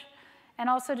storage, and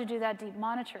also to do that deep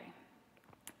monitoring.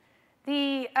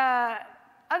 The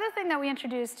other thing that we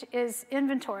introduced is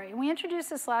inventory. We introduced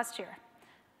this last year.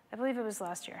 I believe it was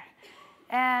last year.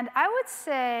 And I would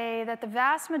say that the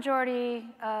vast majority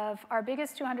of our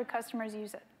biggest 200 customers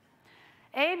use it.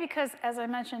 A, because, as I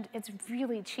mentioned, it's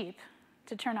really cheap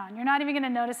to turn on. You're not even going to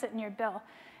notice it in your bill.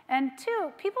 And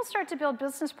two, people start to build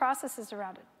business processes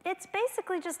around it. It's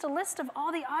basically just a list of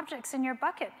all the objects in your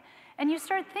bucket. And you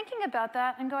start thinking about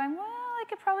that and going, well, I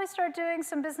could probably start doing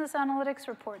some business analytics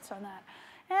reports on that.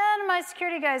 And my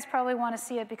security guys probably want to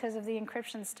see it because of the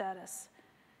encryption status.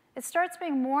 It starts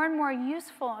being more and more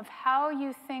useful of how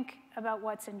you think about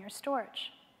what's in your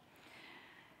storage.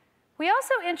 We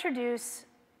also introduce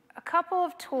a couple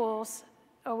of tools,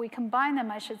 or we combine them,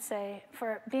 I should say,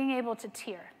 for being able to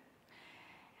tier.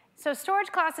 So storage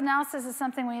class analysis is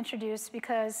something we introduced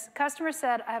because customers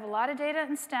said, I have a lot of data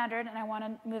in standard and I want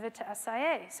to move it to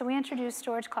SIA. So we introduced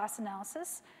storage class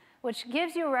analysis, which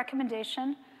gives you a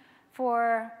recommendation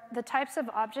for the types of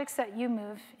objects that you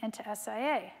move into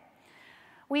SIA.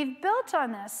 We've built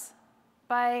on this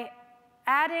by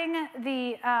adding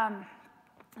the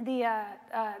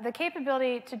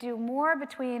capability to do more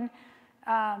between,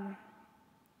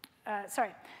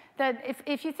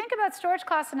 if you think about storage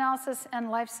class analysis and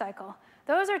lifecycle,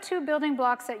 those are two building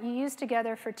blocks that you use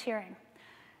together for tiering.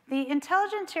 The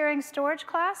intelligent tiering storage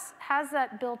class has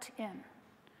that built in.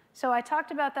 So I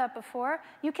talked about that before.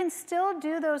 You can still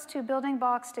do those two building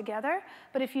blocks together,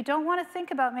 but if you don't want to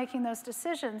think about making those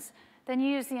decisions, then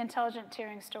you use the intelligent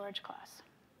tiering storage class.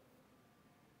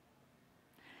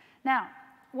 Now,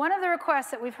 one of the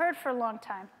requests that we've heard for a long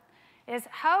time is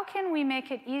how can we make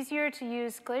it easier to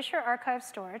use Glacier Archive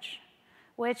Storage,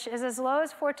 which is as low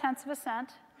as 0.4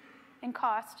 in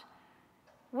cost,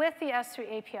 with the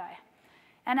S3 API.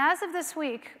 And as of this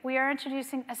week, we are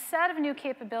introducing a set of new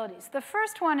capabilities. The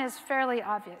first one is fairly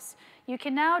obvious. You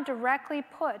can now directly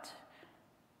put,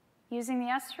 using the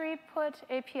S3 Put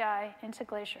API, into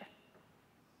Glacier.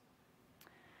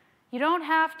 You don't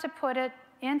have to put it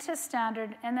into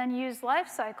standard and then use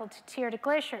lifecycle to tier to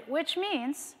Glacier, which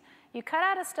means you cut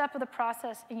out a step of the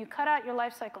process and you cut out your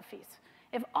lifecycle fees.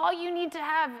 If all you need to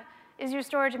have is your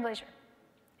storage in Glacier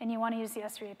and you want to use the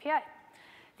S3 API.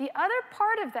 The other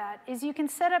part of that is you can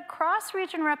set up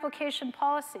cross-region replication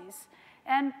policies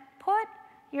and put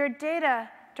your data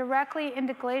directly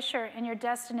into Glacier in your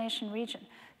destination region.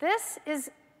 This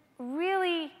is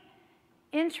really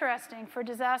interesting for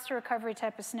disaster recovery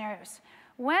type of scenarios.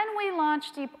 When we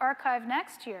launch Deep Archive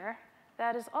next year,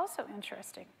 that is also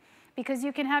interesting, because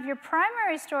you can have your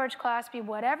primary storage class be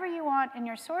whatever you want in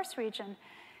your source region,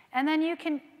 and then you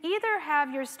can either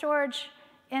have your storage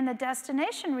in the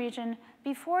destination region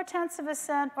be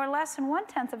 0.4 or less than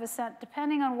 0.1,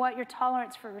 depending on what your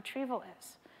tolerance for retrieval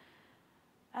is.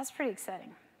 That's pretty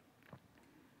exciting.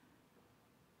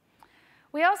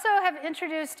 We also have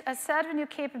introduced a set of new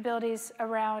capabilities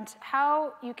around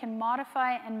how you can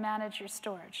modify and manage your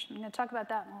storage. I'm going to talk about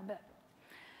that in a little bit.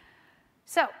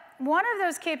 So one of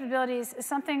those capabilities is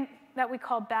something that we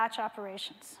call batch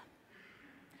operations.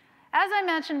 As I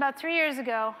mentioned, about 3 years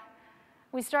ago,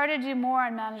 we started to do more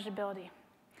on manageability.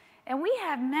 And we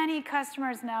have many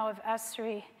customers now of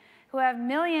S3 who have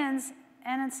millions,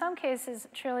 and in some cases,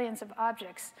 trillions of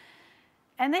objects.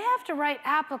 And they have to write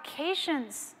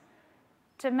applications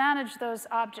to manage those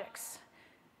objects.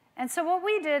 And so what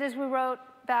we did is we wrote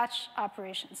batch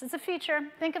operations. It's a feature.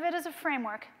 Think of it as a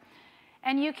framework.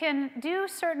 And you can do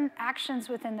certain actions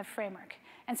within the framework.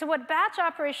 And so what batch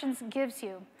operations gives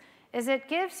you is it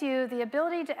gives you the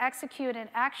ability to execute an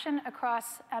action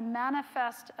across a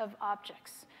manifest of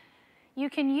objects. You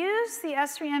can use the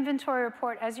S3 inventory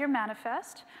report as your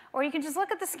manifest, or you can just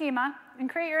look at the schema and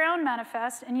create your own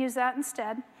manifest and use that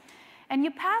instead. And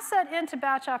you pass that into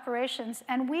batch operations,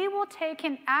 and we will take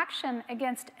an action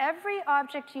against every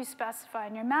object you specify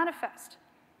in your manifest.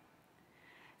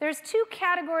 There's two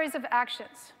categories of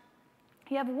actions.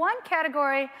 You have one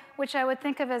category, which I would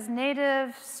think of as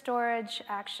native storage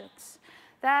actions.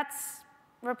 That's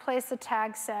replace a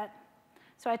tag set.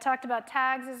 So I talked about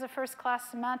tags as a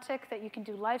first-class semantic that you can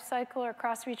do lifecycle or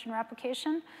cross-region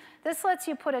replication. This lets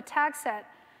you put a tag set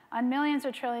on millions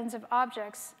or trillions of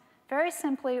objects very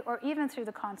simply, or even through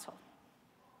the console.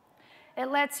 It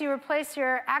lets you replace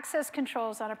your access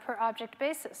controls on a per-object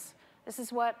basis. This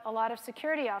is what a lot of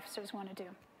security officers want to do.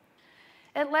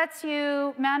 It lets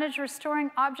you manage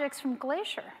restoring objects from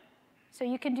Glacier. So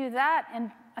you can do that in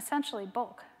essentially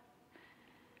bulk.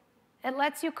 It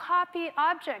lets you copy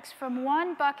objects from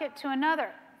one bucket to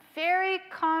another. Very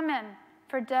common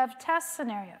for dev test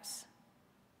scenarios.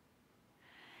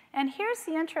 And here's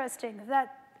the interesting,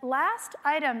 that last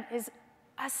item is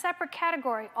a separate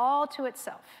category all to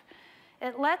itself.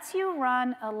 It lets you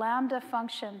run a Lambda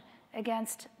function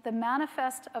against the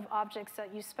manifest of objects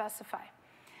that you specify.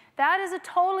 That is a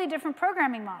totally different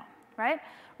programming model, right?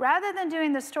 Rather than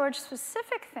doing the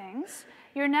storage-specific things,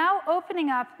 you're now opening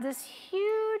up this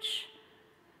huge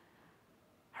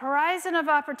horizon of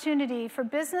opportunity for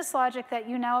business logic that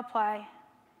you now apply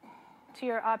to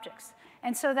your objects.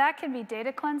 And so that can be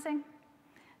data cleansing,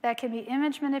 that can be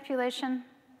image manipulation,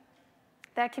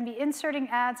 that can be inserting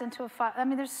ads into a file. I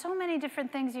mean, there's so many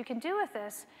different things you can do with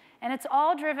this, and it's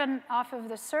all driven off of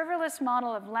the serverless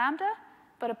model of Lambda,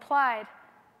 but applied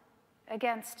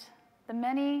against the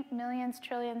many millions,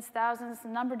 trillions, thousands. The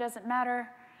number doesn't matter.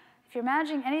 If you're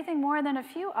managing anything more than a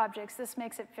few objects, this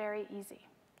makes it very easy.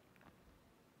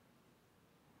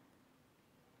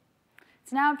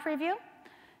 It's now in preview.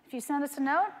 If you send us a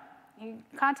note, you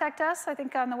contact us. I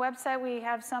think on the website we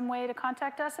have some way to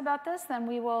contact us about this. Then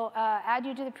we will add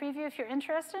you to the preview if you're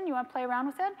interested and you want to play around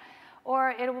with it. Or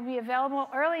it will be available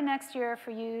early next year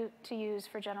for you to use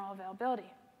for general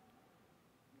availability.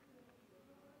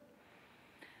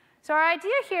 So our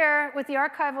idea here with the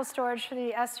archival storage for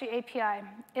the S3 API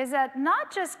is that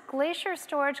not just Glacier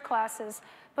storage classes,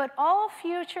 but all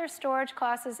future storage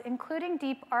classes, including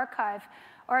Deep Archive,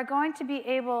 are going to be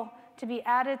able to be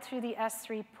added through the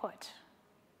S3 put.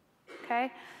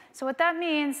 Okay? So what that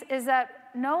means is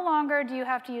that no longer do you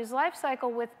have to use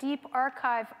Lifecycle with Deep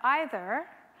Archive either.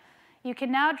 You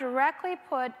can now directly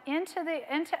put into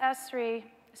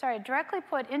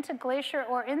Glacier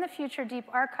or in the future Deep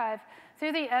Archive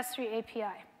through the S3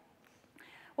 API.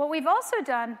 What we've also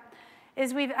done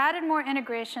is we've added more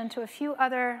integration to a few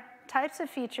other types of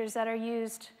features that are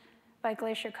used by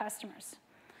Glacier customers.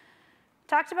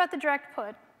 Talked about the direct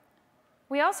put.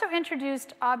 We also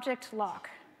introduced object lock.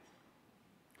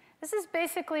 This is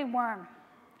basically Worm.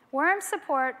 Worm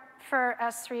support for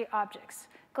S3 objects.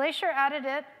 Glacier added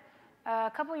it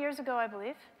a couple years ago, I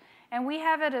believe, and we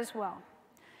have it as well.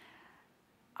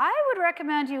 I would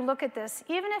recommend you look at this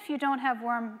even if you don't have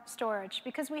Worm storage,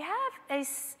 because we have a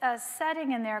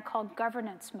setting in there called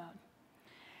governance mode.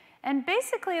 And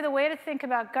basically, the way to think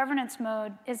about governance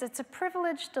mode is it's a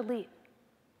privileged delete.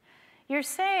 You're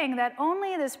saying that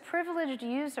only this privileged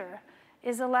user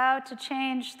is allowed to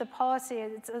change the policy.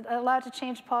 It's allowed to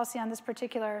change the policy on this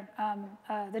particular,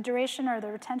 the duration or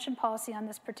the retention policy on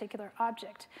this particular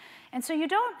object. And so you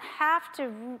don't have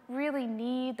to really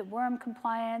need the Worm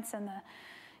compliance and the,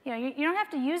 you don't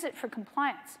have to use it for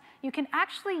compliance. You can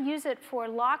actually use it for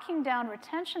locking down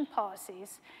retention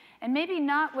policies, and maybe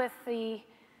not with the,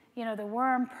 the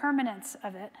Worm permanence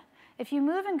of it. If you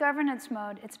move in governance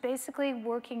mode, it's basically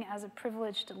working as a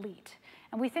privileged delete.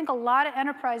 And we think a lot of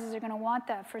enterprises are going to want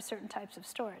that for certain types of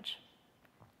storage.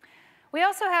 We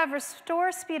also have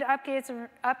restore speed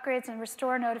upgrades and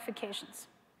restore notifications.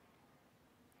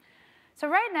 So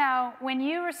right now, when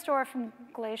you restore from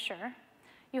Glacier,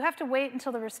 you have to wait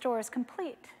until the restore is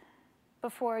complete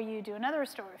before you do another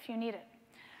restore if you need it.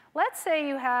 Let's say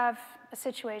you have a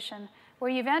situation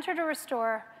where you've entered a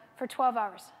restore for 12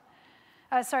 hours.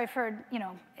 Let's say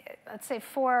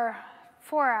 4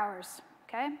 hours,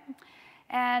 okay?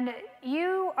 And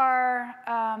you are,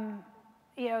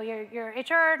 your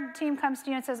HR team comes to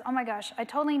you and says, oh my gosh, I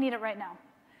totally need it right now.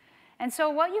 And so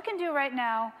what you can do right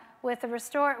now with the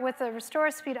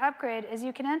restore speed upgrade is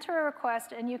you can enter a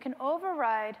request and you can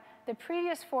override the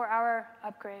previous 4-hour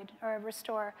upgrade or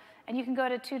restore, and you can go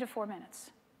to 2 to 4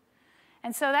 minutes.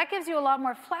 And so that gives you a lot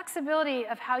more flexibility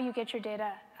of how you get your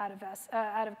data out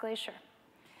of Glacier.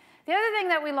 The other thing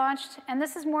that we launched, and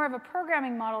this is more of a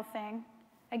programming model thing,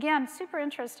 again, super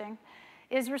interesting,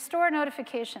 is restore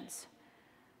notifications.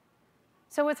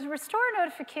 So with restore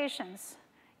notifications,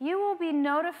 you will be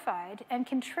notified and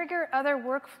can trigger other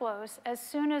workflows as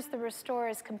soon as the restore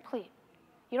is complete.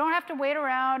 You don't have to wait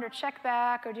around or check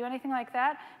back or do anything like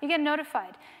that. You get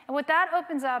notified. And what that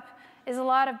opens up is a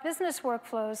lot of business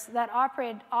workflows that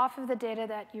operate off of the data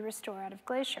that you restore out of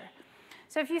Glacier.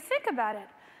 So if you think about it,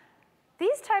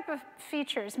 these type of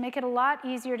features make it a lot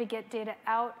easier to get data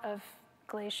out of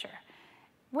Glacier.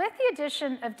 With the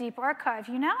addition of Deep Archive,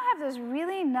 you now have this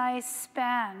really nice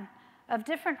span of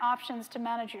different options to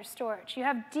manage your storage. You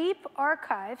have Deep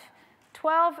Archive,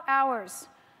 12 hours.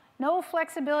 No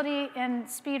flexibility in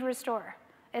speed restore.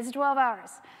 It's 12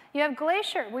 hours. You have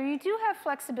Glacier, where you do have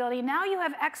flexibility. Now you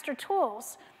have extra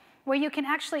tools where you can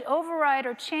actually override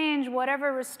or change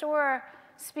whatever restore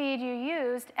speed you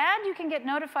used, and you can get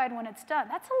notified when it's done.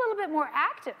 That's a little bit more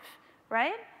active,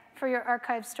 right, for your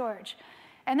archive storage.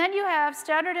 And then you have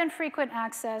standard and frequent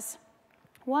access,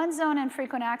 one zone and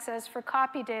frequent access for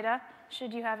copy data,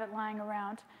 should you have it lying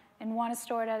around and want to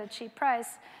store it at a cheap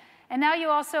price. And now you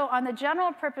also, on the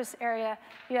general purpose area,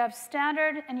 you have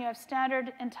standard and you have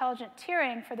standard intelligent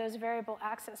tiering for those variable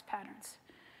access patterns.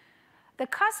 The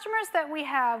customers that we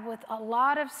have with a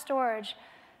lot of storage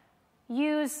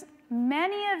use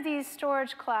many of these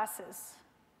storage classes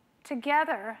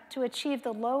together to achieve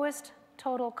the lowest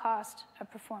total cost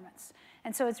of performance.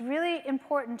 And so it's really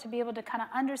important to be able to kind of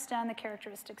understand the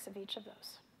characteristics of each of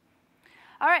those.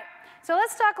 All right, so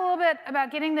let's talk a little bit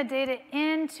about getting the data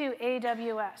into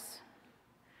AWS.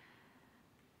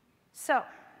 So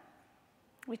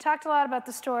we talked a lot about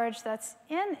the storage that's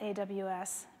in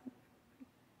AWS.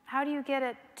 How do you get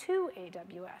it to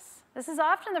AWS? This is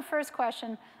often the first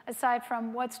question, aside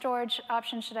from what storage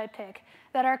option should I pick,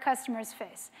 that our customers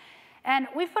face. And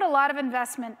we've put a lot of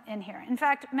investment in here. In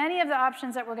fact, many of the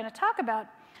options that we're going to talk about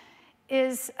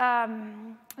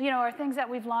are things that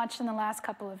we've launched in the last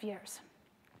couple of years.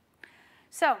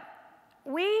 So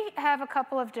we have a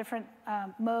couple of different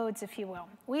modes, if you will.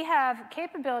 We have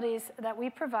capabilities that we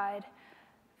provide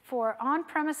for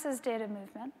on-premises data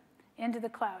movement into the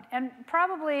cloud. And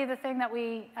probably the thing that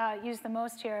we use the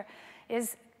most here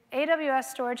is AWS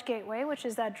Storage Gateway, which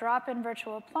is that drop-in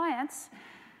virtual appliance.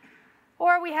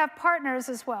 Or we have partners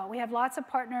as well. We have lots of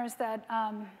partners that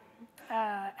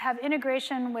have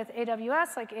integration with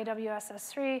AWS, like AWS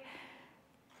S3,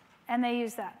 and they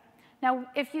use that. Now,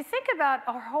 if you think about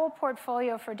our whole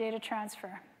portfolio for data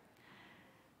transfer,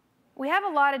 we have a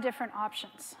lot of different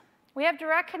options. We have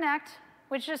Direct Connect,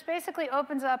 which just basically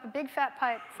opens up a big fat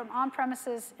pipe from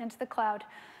on-premises into the cloud.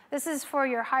 This is for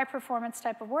your high-performance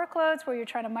type of workloads where you're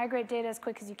trying to migrate data as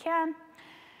quick as you can.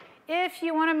 If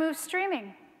you want to move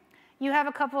streaming, you have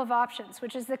a couple of options,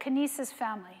 which is the Kinesis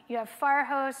family. You have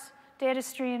Firehose, data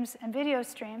streams, and video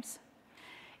streams.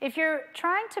 If you're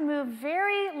trying to move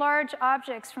very large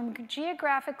objects from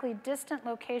geographically distant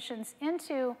locations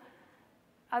into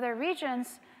other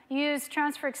regions, you use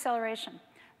transfer acceleration.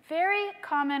 Very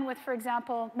common with, for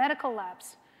example, medical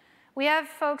labs. We have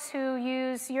folks who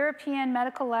use European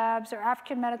medical labs or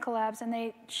African medical labs, and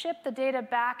they ship the data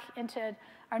back into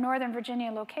our Northern Virginia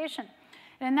location.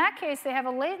 And in that case, they have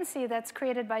a latency that's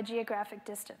created by geographic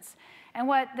distance. And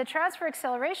what the transfer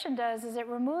acceleration does is it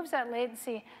removes that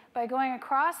latency by going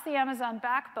across the Amazon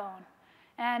backbone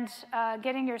and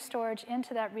getting your storage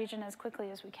into that region as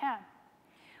quickly as we can.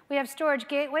 We have Storage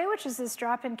Gateway, which is this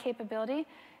drop-in capability.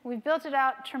 We've built it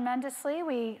out tremendously.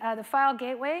 The File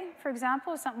Gateway, for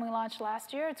example, is something we launched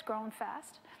last year. It's grown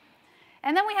fast.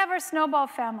 And then we have our Snowball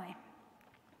family.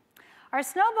 Our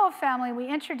Snowball family we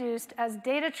introduced as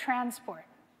data transport.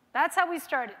 That's how we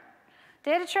started.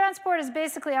 Data transport is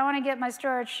basically, I want to get my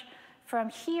storage from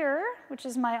here, which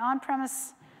is my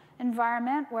on-premise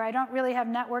environment where I don't really have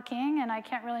networking and I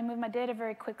can't really move my data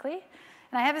very quickly.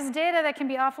 And I have this data that can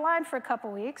be offline for a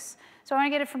couple weeks. So I want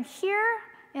to get it from here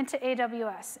into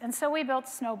AWS. And so we built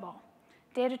Snowball,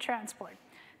 data transport.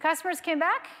 Customers came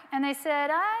back and they said,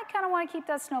 I kind of want to keep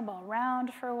that Snowball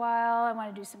around for a while. I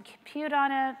want to do some compute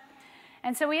on it.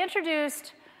 And so we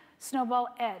introduced Snowball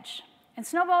Edge. And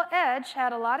Snowball Edge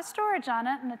had a lot of storage on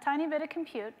it and a tiny bit of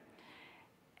compute.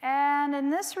 And in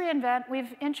this reInvent,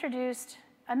 we've introduced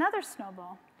another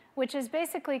Snowball, which is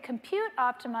basically compute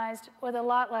optimized with a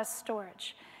lot less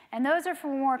storage. And those are for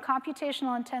more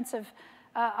computational intensive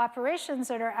operations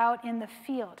that are out in the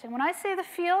field. And when I say the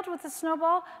field with the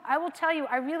Snowball, I will tell you,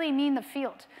 I really mean the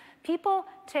field. People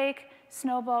take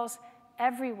Snowballs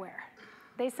everywhere.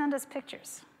 They send us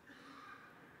pictures.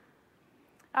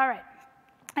 All right.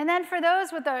 And then for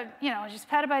those with the, just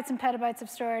petabytes and petabytes of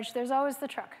storage, there's always the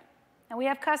truck. And we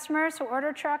have customers who order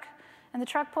a truck, and the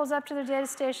truck pulls up to their data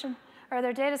station or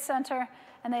their data center,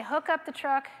 and they hook up the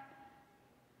truck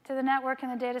to the network in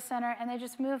the data center, and they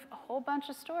just move a whole bunch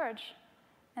of storage,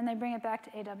 and they bring it back to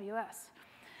AWS.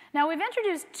 Now, we've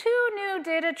introduced 2 new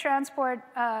data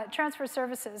transfer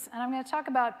services, and I'm going to talk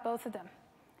about both of them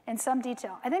in some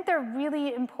detail. I think they're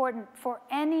really important for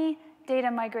any data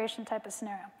migration type of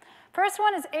scenario. First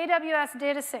one is AWS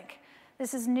Data Sync.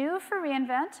 This is new for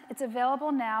reInvent. It's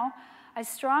available now. I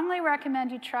strongly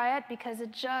recommend you try it because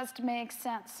it just makes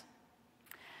sense.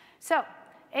 So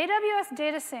AWS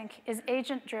Data Sync is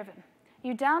agent-driven.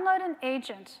 You download an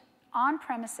agent on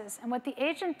premises, and what the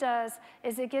agent does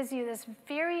is it gives you this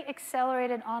very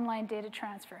accelerated online data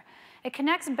transfer. It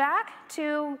connects back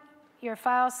to your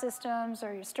file systems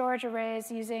or your storage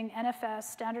arrays using NFS,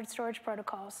 standard storage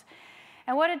protocols.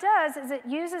 And what it does is it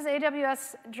uses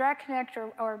AWS Direct Connect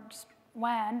or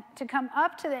WAN to come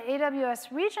up to the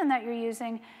AWS region that you're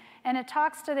using, and it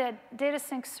talks to the data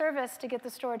sync service to get the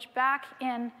storage back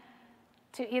in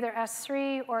to either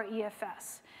S3 or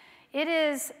EFS. It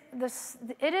is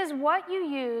what you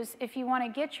use if you want to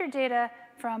get your data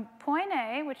from point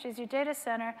A, which is your data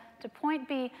center, to point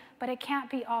B, but it can't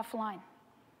be offline.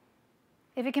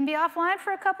 If it can be offline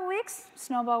for a couple weeks,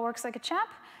 Snowball works like a champ.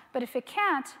 But if it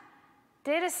can't,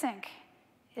 DataSync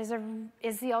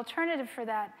is the alternative for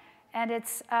that. And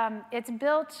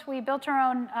we built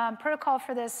our own protocol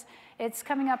for this. It's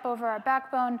coming up over our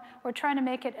backbone. We're trying to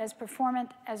make it as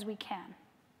performant as we can.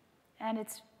 And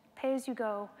it's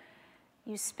pay-as-you-go.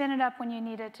 You spin it up when you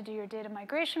need it to do your data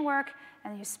migration work,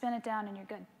 and you spin it down, and you're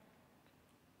good.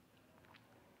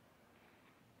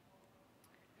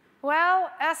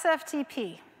 Well,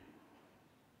 SFTP.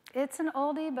 It's an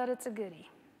oldie, but it's a goodie.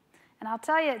 And I'll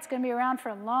tell you, it's going to be around for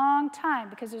a long time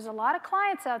because there's a lot of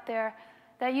clients out there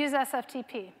that use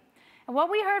SFTP. And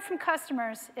what we heard from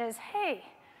customers is, hey,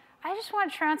 I just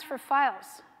want to transfer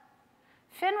files.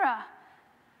 FINRA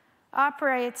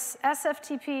operates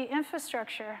SFTP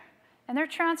infrastructure, and they're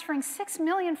transferring 6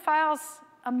 million files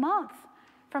a month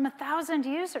from 1,000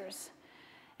 users.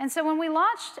 And so when we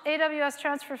launched AWS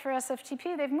Transfer for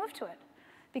SFTP, they've moved to it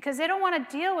because they don't want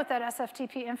to deal with that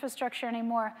SFTP infrastructure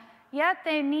anymore, yet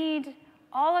they need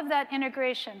all of that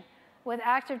integration with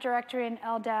Active Directory and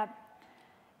LDAP,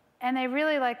 and they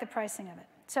really like the pricing of it.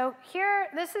 So here,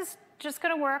 this is just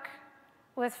going to work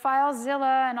with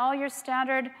FileZilla and all your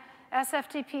standard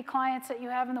SFTP clients that you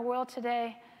have in the world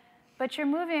today, but you're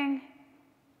moving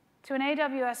to an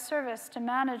AWS service to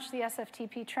manage the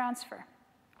SFTP transfer.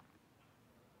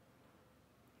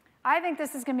 I think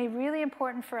this is going to be really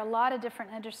important for a lot of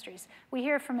different industries. We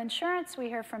hear from insurance, we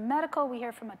hear from medical, we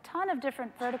hear from a ton of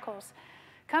different verticals.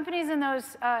 Companies in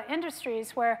those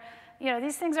industries where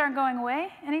these things aren't going away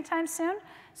anytime soon.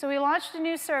 So we launched a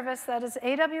new service that is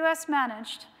AWS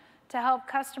managed to help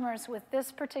customers with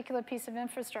this particular piece of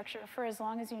infrastructure for as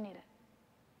long as you need it.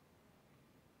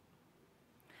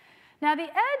 Now the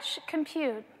edge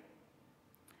compute,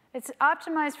 it's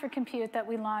optimized for compute that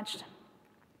we launched,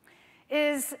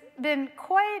 has been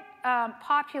quite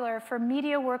popular for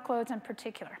media workloads in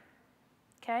particular,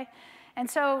 okay? And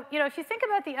so, if you think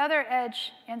about the other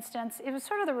edge instance, it was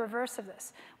sort of the reverse of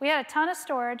this. We had a ton of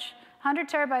storage, 100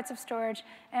 terabytes of storage,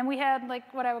 and we had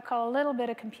like what I would call a little bit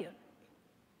of compute.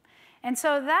 And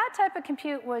so that type of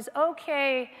compute was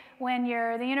okay when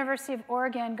you're the University of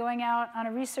Oregon going out on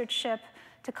a research ship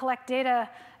to collect data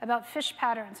about fish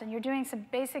patterns, and you're doing some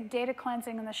basic data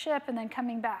cleansing on the ship and then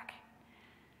coming back.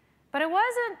 But it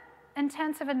wasn't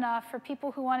intensive enough for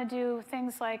people who want to do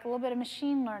things like a little bit of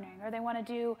machine learning, or they want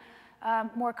to do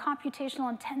more computational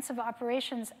intensive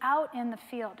operations out in the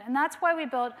field. And that's why we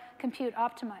built Compute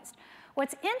Optimized.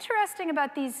 What's interesting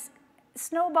about these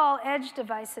Snowball edge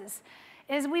devices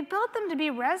is we built them to be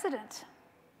resident.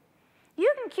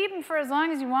 You can keep them for as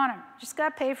long as you want them. Just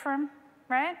got to pay for them,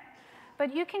 right?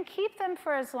 But you can keep them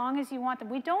for as long as you want them.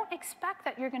 We don't expect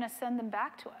that you're going to send them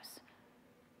back to us.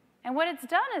 And what it's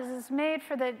done is it's made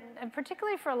for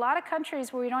particularly for a lot of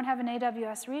countries where we don't have an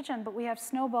AWS region, but we have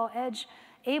Snowball Edge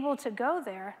able to go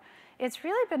there. It's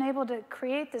really been able to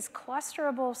create this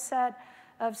clusterable set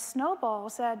of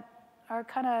snowballs that are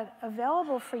kind of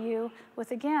available for you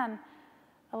with, again,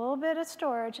 a little bit of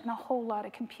storage and a whole lot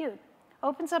of compute.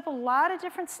 Opens up a lot of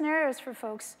different scenarios for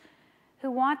folks who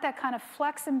want that kind of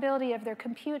flexibility of their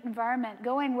compute environment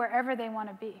going wherever they want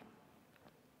to be.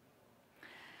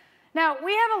 Now,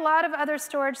 we have a lot of other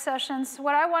storage sessions.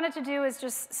 What I wanted to do is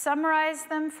just summarize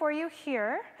them for you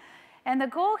here. And the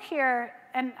goal here,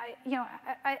 and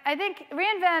I think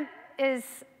reInvent is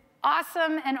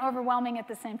awesome and overwhelming at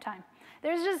the same time.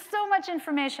 There's just so much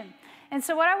information. And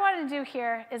so what I wanted to do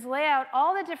here is lay out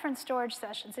all the different storage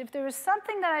sessions. If there was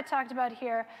something that I talked about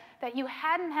here that you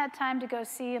hadn't had time to go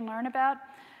see and learn about,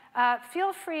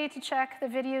 feel free to check the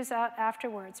videos out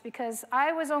afterwards, because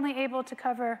I was only able to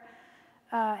cover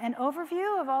an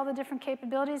overview of all the different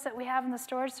capabilities that we have in the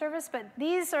storage service, but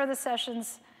these are the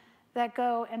sessions that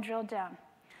go and drill down.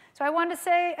 So I wanted to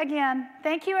say, again,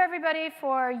 thank you, everybody,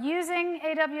 for using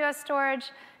AWS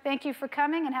storage. Thank you for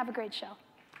coming, and have a great show.